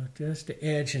we go, just the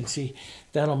edge, and see,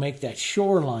 that'll make that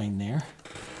shoreline there.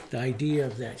 The idea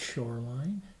of that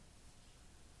shoreline.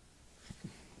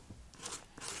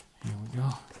 There we go.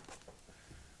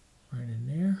 Right in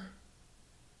there.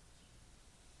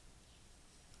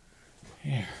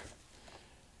 There.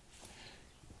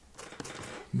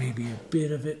 Maybe a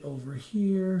bit of it over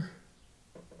here.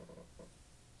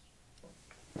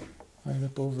 Right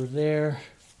up over there.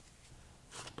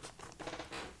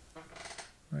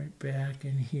 Right back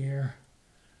in here.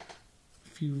 A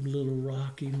few little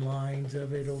rocky lines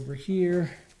of it over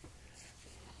here.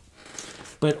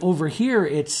 But over here,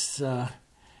 it's,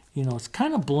 you know, it's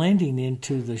kind of blending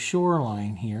into the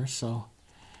shoreline here. So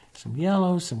some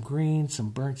yellow, some green,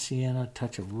 some burnt sienna, a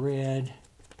touch of red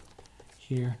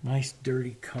here. Nice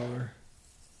dirty color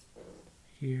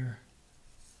here.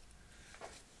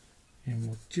 And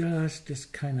we'll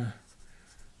just kind of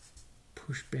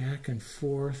push back and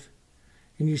forth.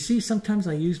 And you see, sometimes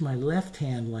I use my left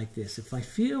hand like this. If I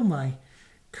feel my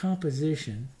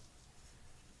composition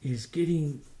is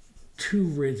getting too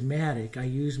rhythmic, I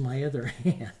use my other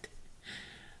hand.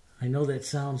 I know that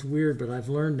sounds weird, but I've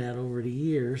learned that over the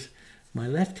years. My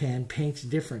left hand paints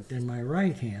different than my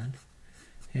right hand.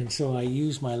 And so I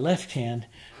use my left hand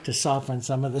to soften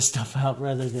some of the stuff out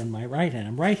rather than my right hand.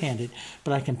 I'm right-handed,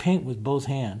 but I can paint with both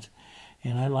hands.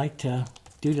 And I like to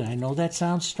do that. I know that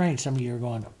sounds strange. Some of you are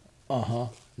going,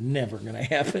 never going to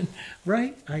happen.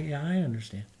 Right? Yeah, I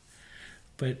understand.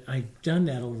 But I've done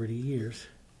that over the years.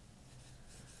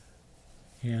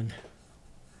 And,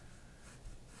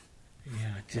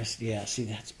 yeah, see,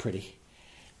 that's pretty.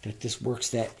 That just works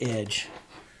that edge.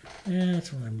 Yeah,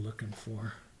 that's what I'm looking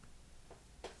for.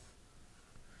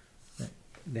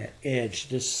 That edge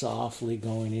just softly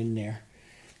going in there.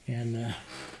 And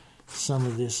some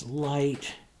of this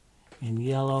light and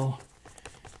yellow.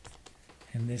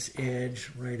 And this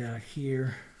edge right out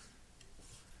here.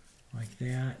 Like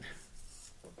that.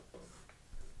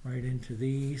 Right into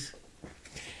these.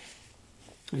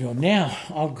 You know, now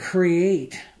I'll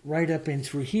create right up in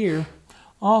through here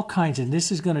all kinds, and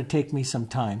this is going to take me some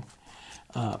time,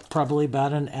 probably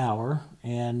about an hour,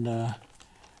 and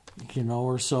you know,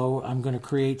 or so. I'm going to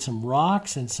create some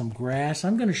rocks and some grass.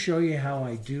 I'm going to show you how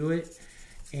I do it,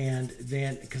 and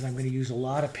then because I'm going to use a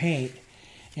lot of paint,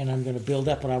 and I'm going to build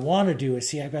up. What I want to do is,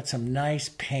 see, I've got some nice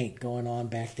paint going on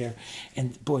back there,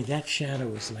 and boy, that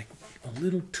shadow is like a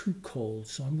little too cold,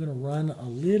 so I'm going to run a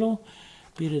little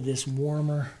bit of this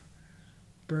warmer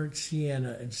burnt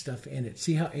sienna and stuff in it.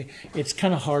 See how it's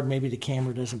kind of hard, maybe the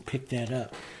camera doesn't pick that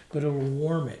up, but it'll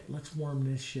warm it. Let's warm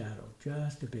this shadow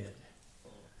just a bit.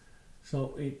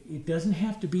 So it doesn't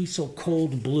have to be so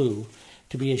cold blue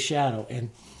to be a shadow. And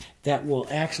that will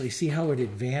actually, see how it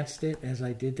advanced it as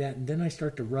I did that? And then I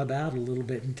start to rub out a little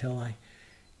bit until I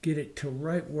get it to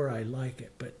right where I like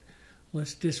it. But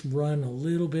let's just run a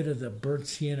little bit of the burnt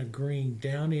sienna green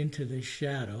down into the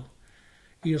shadow.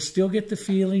 You'll still get the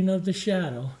feeling of the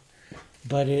shadow,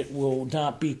 but it will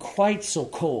not be quite so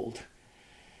cold.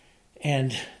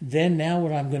 And then now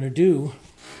what I'm going to do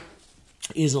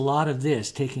is a lot of this,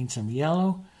 taking some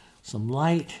yellow, some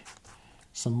light,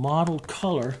 some mottled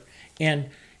color, and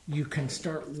you can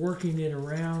start working it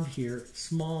around here,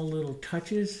 small little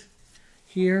touches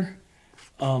here.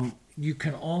 You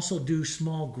can also do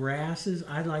small grasses.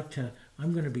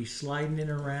 I'm going to be sliding it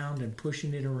around and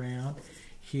pushing it around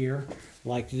here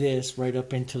like this, right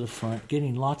up into the front,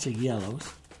 getting lots of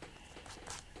yellows,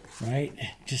 right?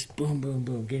 Just boom, boom,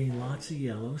 boom, getting lots of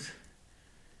yellows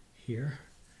here.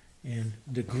 And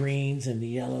the greens and the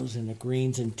yellows and the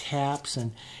greens and taps,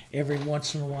 and every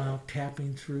once in a while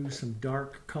tapping through some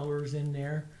dark colors in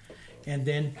there. And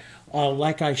then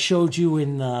like I showed you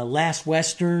in Last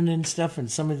Western and stuff and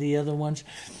some of the other ones,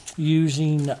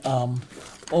 using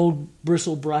old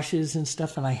bristle brushes and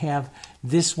stuff. And I have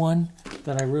this one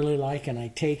that I really like, and I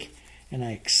take and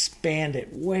I expand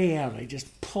it way out. I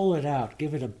just pull it out,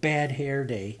 give it a bad hair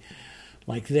day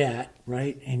like that,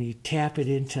 right? And you tap it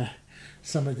into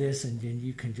some of this, and then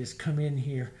you can just come in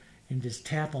here and just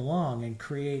tap along and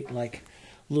create like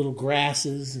little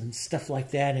grasses and stuff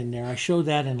like that in there. I show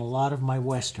that in a lot of my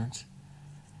westerns,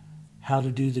 how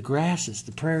to do the grasses,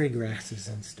 the prairie grasses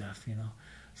and stuff, you know.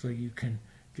 So you can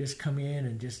just come in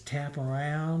and just tap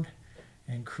around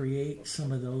and create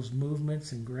some of those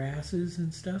movements and grasses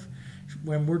and stuff.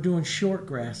 When we're doing short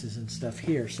grasses and stuff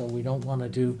here, so we don't want to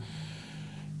do,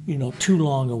 you know, too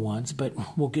long of ones, but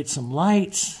we'll get some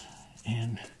lights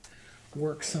and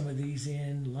work some of these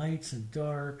in, lights and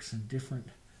darks and different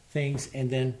things. And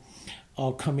then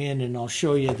I'll come in and I'll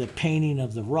show you the painting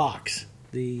of the rocks,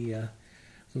 the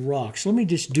rocks. Let me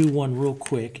just do one real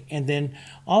quick, and then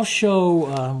I'll show,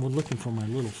 we're looking for my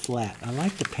little flat. I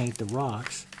like to paint the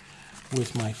rocks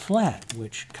with my flat,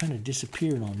 which kind of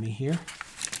disappeared on me here,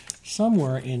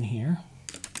 somewhere in here.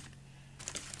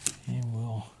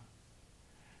 And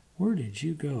where did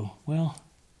you go? Well,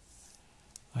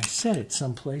 I set it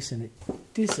someplace and it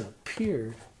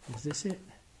disappeared. Is this it?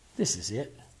 This is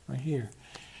it, right here.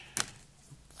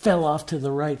 Fell off to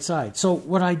the right side. So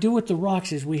what I do with the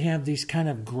rocks is we have these kind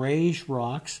of grayish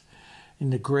rocks.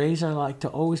 And the grays I like to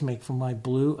always make for my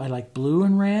blue. I like blue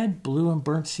and red, blue and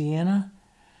burnt sienna.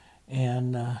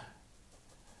 And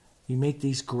you make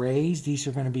these grays. These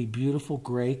are going to be beautiful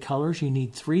gray colors. You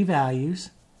need 3 values.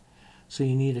 So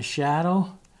you need a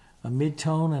shadow, a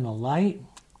mid-tone, and a light.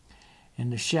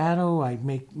 And the shadow I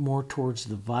make more towards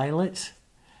the violet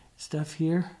stuff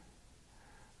here.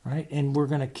 Right? And we're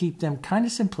going to keep them kind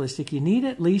of simplistic. You need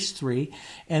at least 3.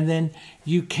 And then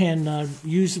you can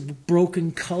use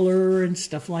broken color and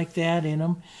stuff like that in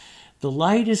them. The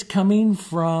light is coming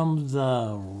from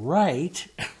the right,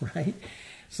 right?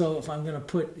 So if I'm going to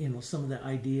put, you know, some of the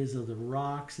ideas of the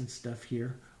rocks and stuff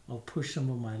here, I'll push some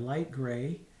of my light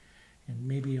gray. And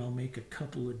maybe I'll make a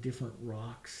couple of different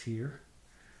rocks here.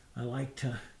 I'm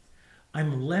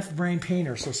a left brain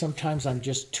painter, so sometimes I'm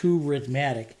just too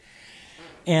rhythmic.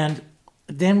 And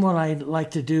then what I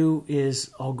like to do is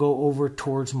I'll go over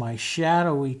towards my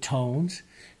shadowy tones.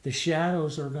 The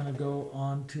shadows are going to go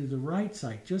on to the right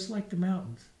side, just like the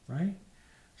mountains, right?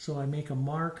 So I make a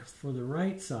mark for the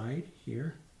right side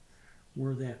here,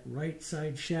 where that right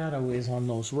side shadow is on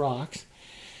those rocks.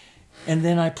 And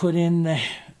then I put in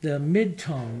the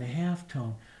mid-tone, the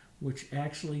half-tone, which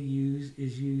actually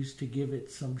is used to give it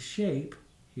some shape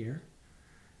here.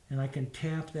 And I can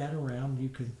tap that around. You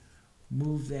can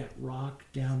move that rock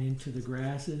down into the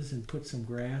grasses and put some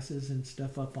grasses and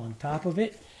stuff up on top of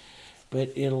it.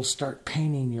 But it'll start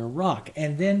painting your rock.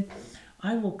 And then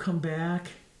I will come back,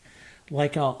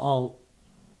 like I'll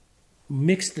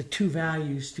mix the 2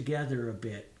 values together a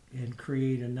bit and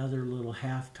create another little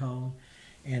half-tone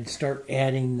and start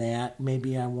adding that.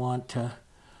 Maybe I want a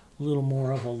little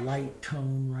more of a light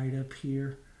tone right up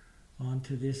here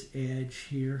onto this edge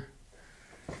here.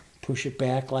 Push it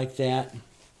back like that.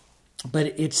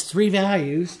 But it's 3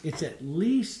 values. It's at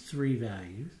least 3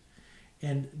 values.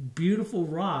 And beautiful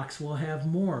rocks will have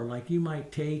more. Like you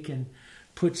might take and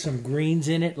put some greens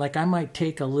in it. Like I might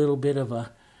take a little bit of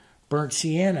a burnt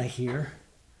sienna here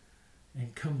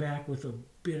and come back with a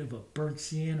bit of a burnt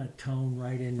sienna tone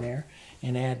right in there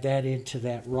and add that into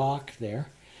that rock there.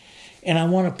 And I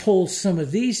want to pull some of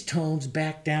these tones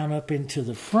back down up into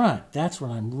the front. That's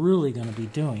what I'm really going to be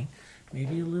doing.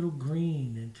 maybe a little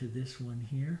green into this one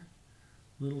here.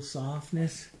 Little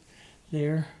softness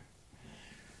there.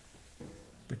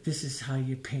 But this is how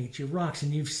you paint your rocks.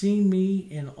 And you've seen me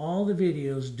in all the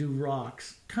videos do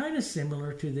rocks kind of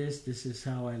similar to this. This is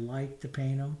how I like to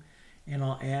paint them. And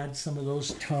I'll add some of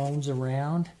those tones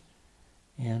around.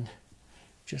 And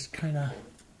just kind of,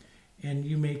 and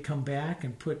you may come back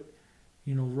and put,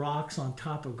 you know, rocks on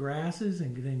top of grasses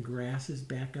and then grasses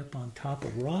back up on top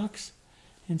of rocks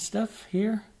and stuff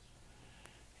here.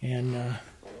 And,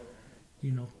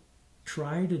 you know,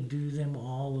 try to do them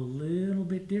all a little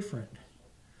bit different.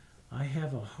 I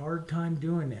have a hard time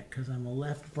doing that because I'm a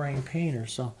left-brain painter,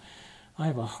 so I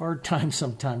have a hard time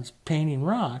sometimes painting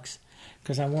rocks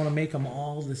because I want to make them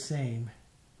all the same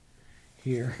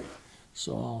here.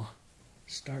 So I'll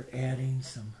start adding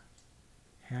some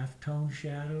halftone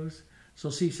shadows. So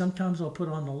see, sometimes I'll put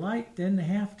on the light, then the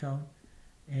halftone,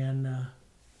 and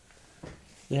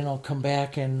then I'll come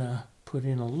back and put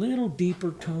in a little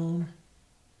deeper tone,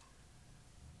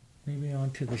 maybe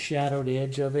onto the shadowed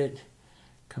edge of it.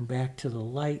 Come back to the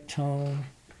light tone.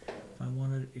 If I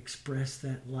want to express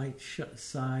that light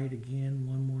side again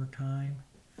one more time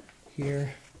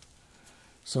here.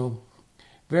 So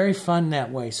very fun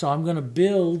that way. So I'm going to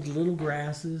build little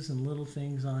grasses and little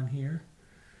things on here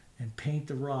and paint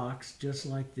the rocks just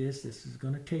like this. This is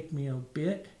going to take me a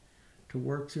bit to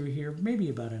work through here, maybe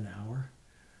about an hour.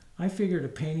 I figured a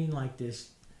painting like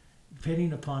this,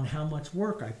 depending upon how much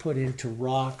work I put into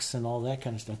rocks and all that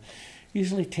kind of stuff,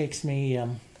 usually takes me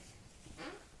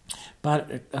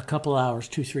about a couple hours,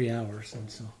 2-3 hours,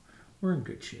 and so we're in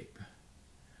good shape.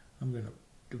 I'm going to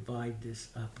divide this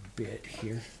up a bit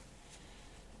here.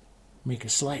 Make a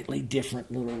slightly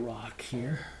different little rock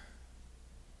here.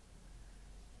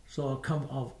 So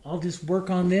I'll just work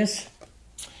on this,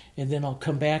 and then I'll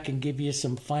come back and give you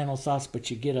some final thoughts, but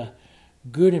you get a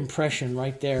good impression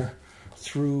right there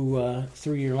through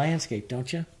your landscape,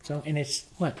 don't you? So, and it's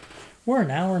what? We're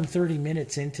an hour and 30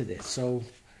 minutes into this, so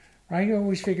I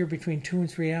always figure between 2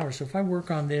 and 3 hours. So if I work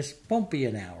on this, won't be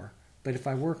an hour, but if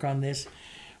I work on this,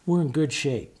 we're in good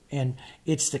shape. And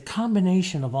it's the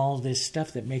combination of all this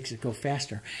stuff that makes it go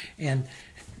faster. And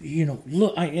you know,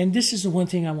 look, and this is the one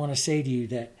thing I want to say to you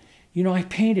that, you know, I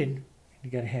painted. You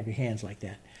got to have your hands like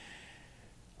that.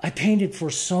 I painted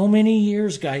for so many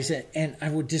years, guys, and I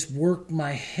would just work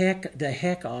the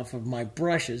heck off of my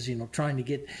brushes, you know, trying to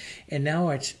get, and now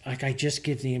it's like I just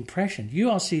give the impression. You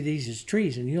all see these as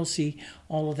trees, and you'll see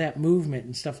all of that movement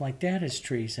and stuff like that as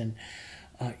trees, and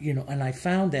you know, and I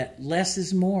found that less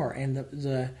is more, and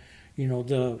the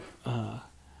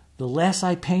less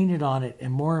I painted on it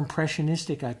and more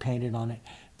impressionistic I painted on it,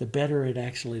 the better it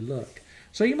actually looked.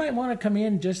 So you might want to come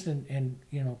in just and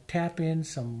you know, tap in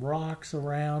some rocks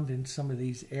around in some of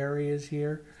these areas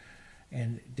here,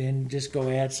 and then just go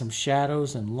add some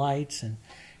shadows and lights and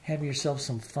have yourself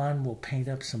some fun. We'll paint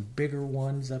up some bigger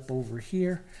ones up over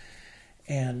here,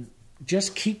 and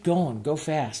just keep going. Go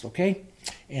fast, okay?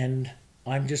 And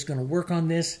I'm just going to work on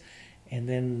this, and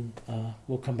then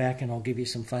we'll come back and I'll give you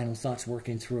some final thoughts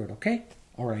working through it, okay?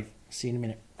 All right, see you in a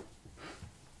minute.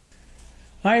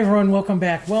 Hi everyone, welcome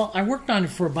back. Well, I worked on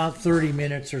it for about 30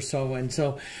 minutes or so, and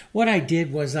so what I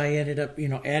did was I ended up, you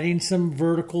know, adding some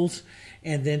verticals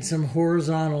and then some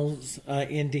horizontals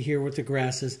into here with the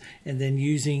grasses, and then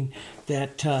using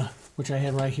that, which I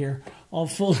had right here, all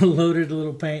full of loaded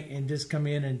little paint, and just come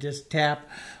in and just tap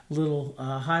little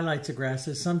highlights of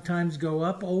grasses. Sometimes go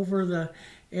up over the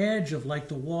edge of like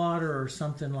the water or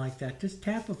something like that. Just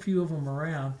tap a few of them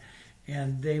around,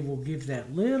 and they will give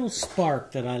that little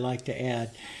spark that I like to add,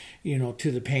 you know,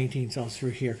 to the paintings all through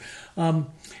here.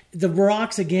 The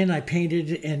rocks, again, I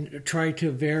painted and tried to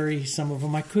vary some of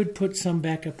them. I could put some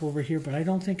back up over here, but I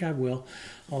don't think I will.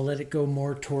 I'll let it go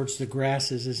more towards the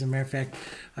grasses. As a matter of fact,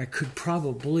 I could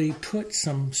probably put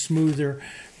some smoother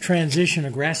transition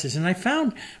of grasses. And I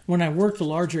found when I worked the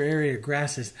larger area of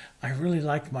grasses, I really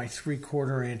liked my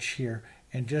 3/4 inch here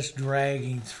and just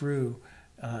dragging through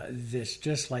this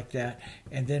just like that,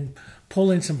 and then pull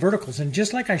in some verticals. And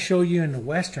just like I show you in the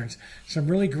westerns, some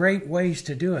really great ways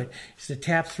to do it is to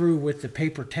tap through with the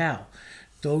paper towel.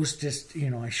 Those just, you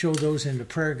know, I show those in the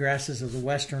prairie grasses of the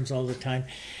westerns all the time,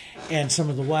 and some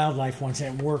of the wildlife ones,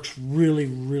 and it works really,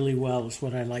 really well. Is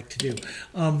what I like to do.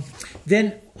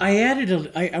 Then I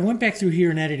added I went back through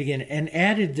here and added again, and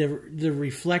added the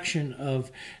reflection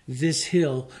of this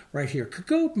hill right here. Could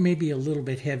go maybe a little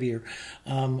bit heavier,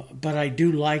 but I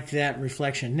do like that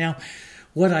reflection. Now,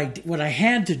 what I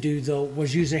had to do, though,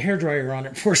 was use a hairdryer on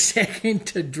it for a second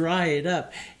to dry it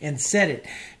up and set it,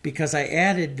 because I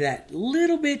added that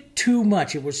little bit too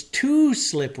much. It was too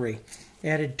slippery.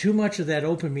 added too much of that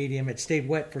open medium. It stayed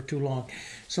wet for too long.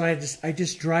 So I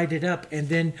just dried it up and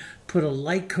then put a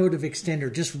light coat of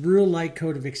extender, just real light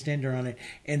coat of extender on it,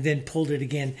 and then pulled it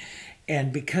again.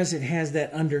 And because it has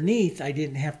that underneath, I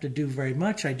didn't have to do very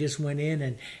much. I just went in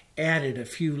and added a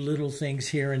few little things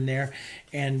here and there,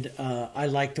 and I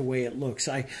like the way it looks.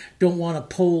 I don't want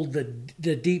to pull the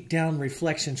deep down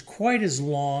reflections quite as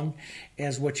long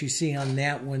as what you see on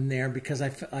that one there, because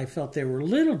I felt they were a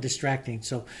little distracting,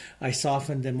 so I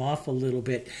softened them off a little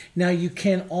bit. Now you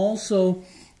can also,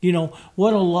 you know,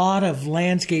 what a lot of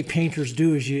landscape painters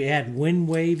do is you add wind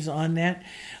waves on that,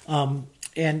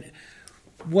 and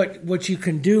what you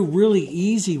can do really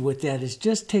easy with that is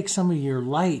just take some of your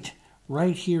light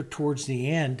right here towards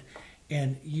the end,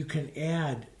 and you can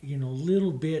add, you know,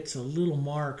 little bits of little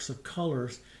marks of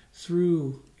colors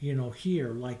through, you know, here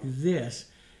like this,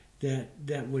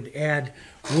 that would add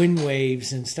wind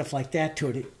waves and stuff like that to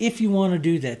it. If you want to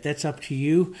do that, that's up to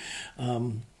you.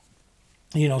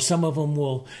 You know, some of them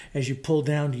will, as you pull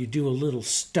down, you do a little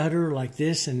stutter like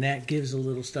this, and that gives a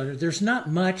little stutter. There's not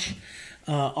much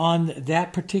on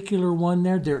that particular one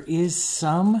there. There is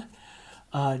some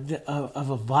of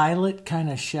a violet kind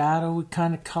of shadow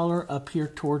kind of color up here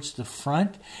towards the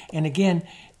front. And again,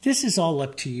 this is all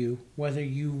up to you, whether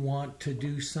you want to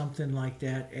do something like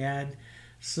that, add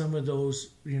some of those,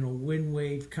 you know, wind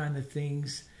wave kind of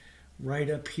things right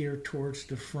up here towards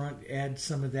the front, add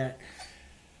some of that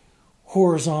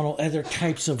horizontal other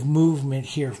types of movement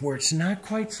here where it's not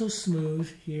quite so smooth.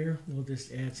 Here we'll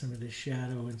just add some of the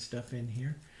shadow and stuff in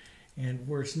here, and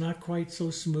where it's not quite so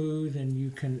smooth, and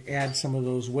you can add some of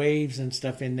those waves and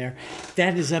stuff in there.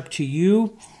 That is up to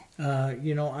you.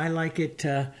 You know, I like it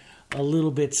a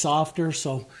little bit softer,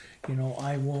 so you know,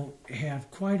 I won't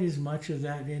have quite as much of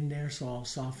that in there, so I'll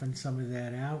soften some of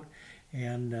that out.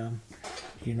 And,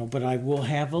 you know, but I will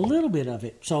have a little bit of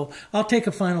it. So I'll take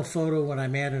a final photo when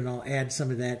I'm at it, and I'll add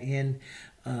some of that in.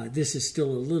 This is still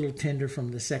a little tender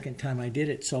from the second time I did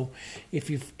it. So if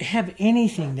you have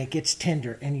anything that gets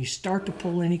tender and you start to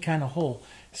pull any kind of hole,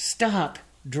 stop,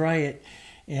 dry it.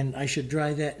 And I should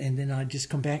dry that, and then I just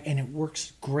come back, and it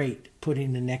works great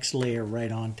putting the next layer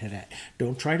right onto that.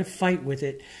 Don't try to fight with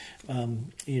it.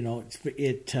 You know,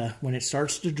 when it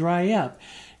starts to dry up,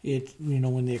 you know,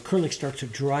 when the acrylic starts to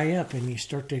dry up and you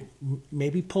start to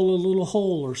maybe pull a little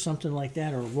hole or something like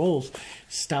that, or it rolls,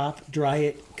 stop, dry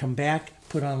it, come back,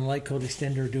 put on a light coat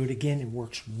extender, do it again. It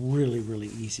works really, really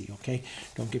easy, okay?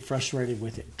 Don't get frustrated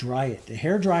with it. Dry it. The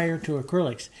hair dryer to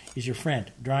acrylics is your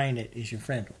friend. Drying it is your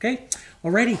friend, okay?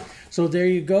 Alrighty, so there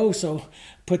you go. So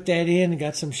put that in.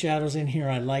 Got some shadows in here.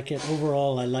 I like it.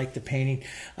 Overall, I like the painting.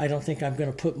 I don't think I'm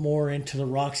going to put more into the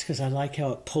rocks because I like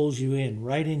how it pulls you in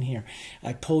right in here.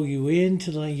 I pull you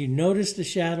into you notice the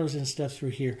shadows and stuff through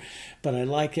here, but I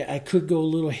like it. I could go a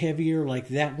little heavier like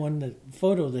that one, the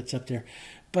photo that's up there.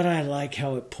 But I like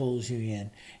how it pulls you in.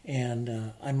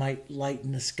 And I might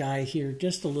lighten the sky here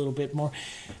just a little bit more.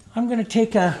 I'm going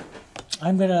to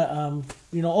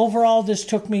you know, overall this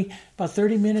took me about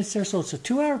 30 minutes there, so it's a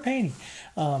 2-hour painting.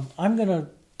 I'm going to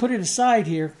put it aside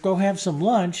here, go have some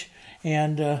lunch,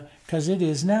 and because it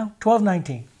is now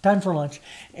 12:19, time for lunch.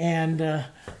 And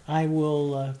I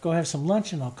will go have some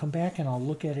lunch, and I'll come back and I'll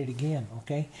look at it again,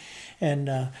 okay?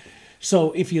 And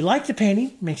so if you like the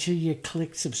painting, make sure you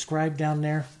click subscribe down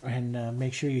there, and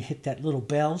make sure you hit that little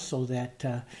bell so that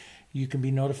you can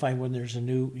be notified when there's a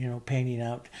new, you know, painting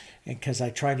out. Because I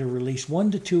try to release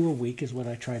 1 to 2 a week is what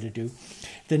I try to do.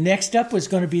 The next up was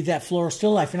going to be that floral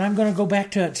still life, and I'm going to go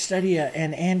back to study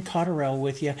an Anne Cotterell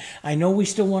with you. I know we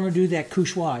still want to do that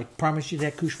couchoir. I promise you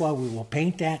that couchoir. We will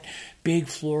paint that big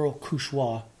floral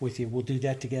couchoir with you. We'll do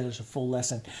that together as a full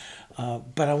lesson.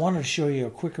 But I wanted to show you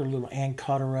a quicker little Anne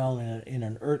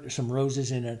Cotterell some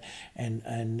roses in it,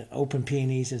 and open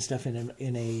peonies and stuff in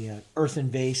a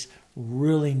earthen vase.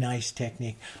 Really nice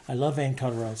technique. I love Anne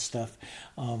Cotterell's stuff,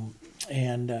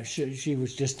 and she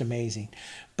was just amazing.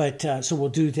 But so we'll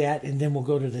do that, and then we'll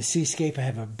go to the seascape. I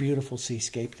have a beautiful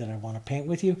seascape that I want to paint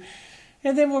with you.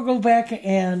 And then we'll go back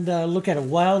and look at a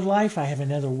wildlife. I have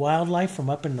another wildlife from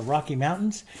up in the Rocky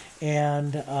Mountains.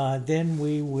 And then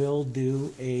we will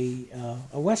do a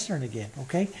Western again,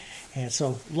 okay? And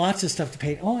so lots of stuff to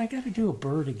paint. Oh, I got to do a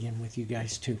bird again with you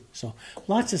guys too. So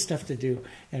lots of stuff to do,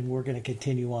 and we're going to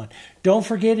continue on. Don't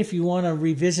forget, if you want to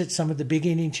revisit some of the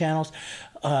beginning channels,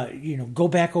 you know, go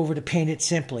back over to Paint It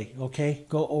Simply, okay?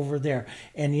 Go over there.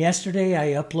 And yesterday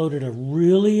I uploaded a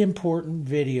really important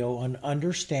video on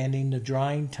understanding the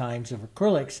drying times of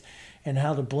acrylics and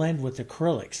how to blend with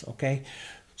acrylics, okay?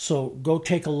 So go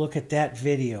take a look at that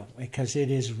video because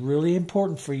it is really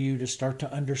important for you to start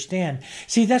to understand.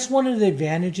 See, that's one of the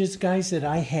advantages, guys, that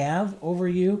I have over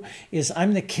you is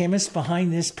I'm the chemist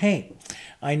behind this paint.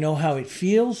 I know how it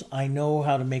feels. I know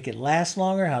how to make it last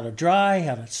longer, how to dry,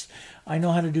 I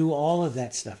know how to do all of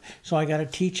that stuff. So I got to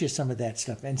teach you some of that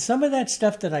stuff. And some of that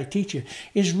stuff that I teach you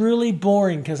is really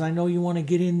boring because I know you want to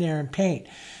get in there and paint.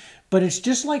 But it's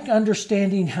just like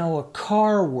understanding how a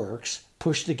car works.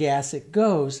 Push the gas, it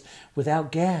goes.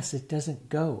 Without gas, it doesn't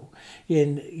go.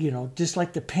 Just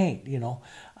like the paint,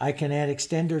 I can add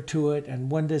extender to it,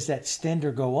 and when does that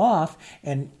extender go off?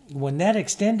 And when that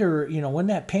extender, when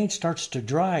that paint starts to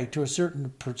dry to a certain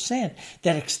percent,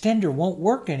 that extender won't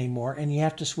work anymore, and you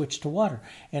have to switch to water.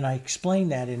 And I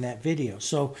explained that in that video.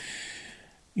 So,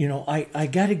 I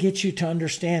got to get you to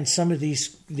understand some of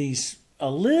these a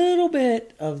little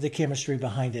bit of the chemistry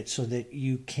behind it so that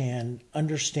you can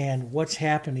understand what's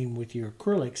happening with your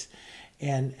acrylics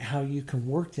and how you can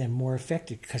work them more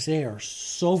effectively because they are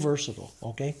so versatile,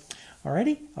 okay?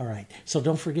 Alrighty? All right. So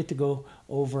don't forget to go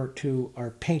over to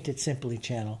our Paint It Simply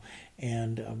channel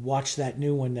and watch that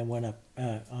new one that went up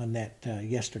on that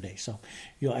yesterday. So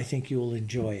I think you'll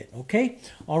enjoy it, okay?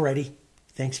 Alrighty.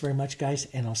 Thanks very much, guys,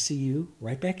 and I'll see you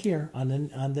right back here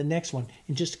on the next one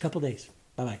in just a couple days.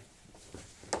 Bye-bye.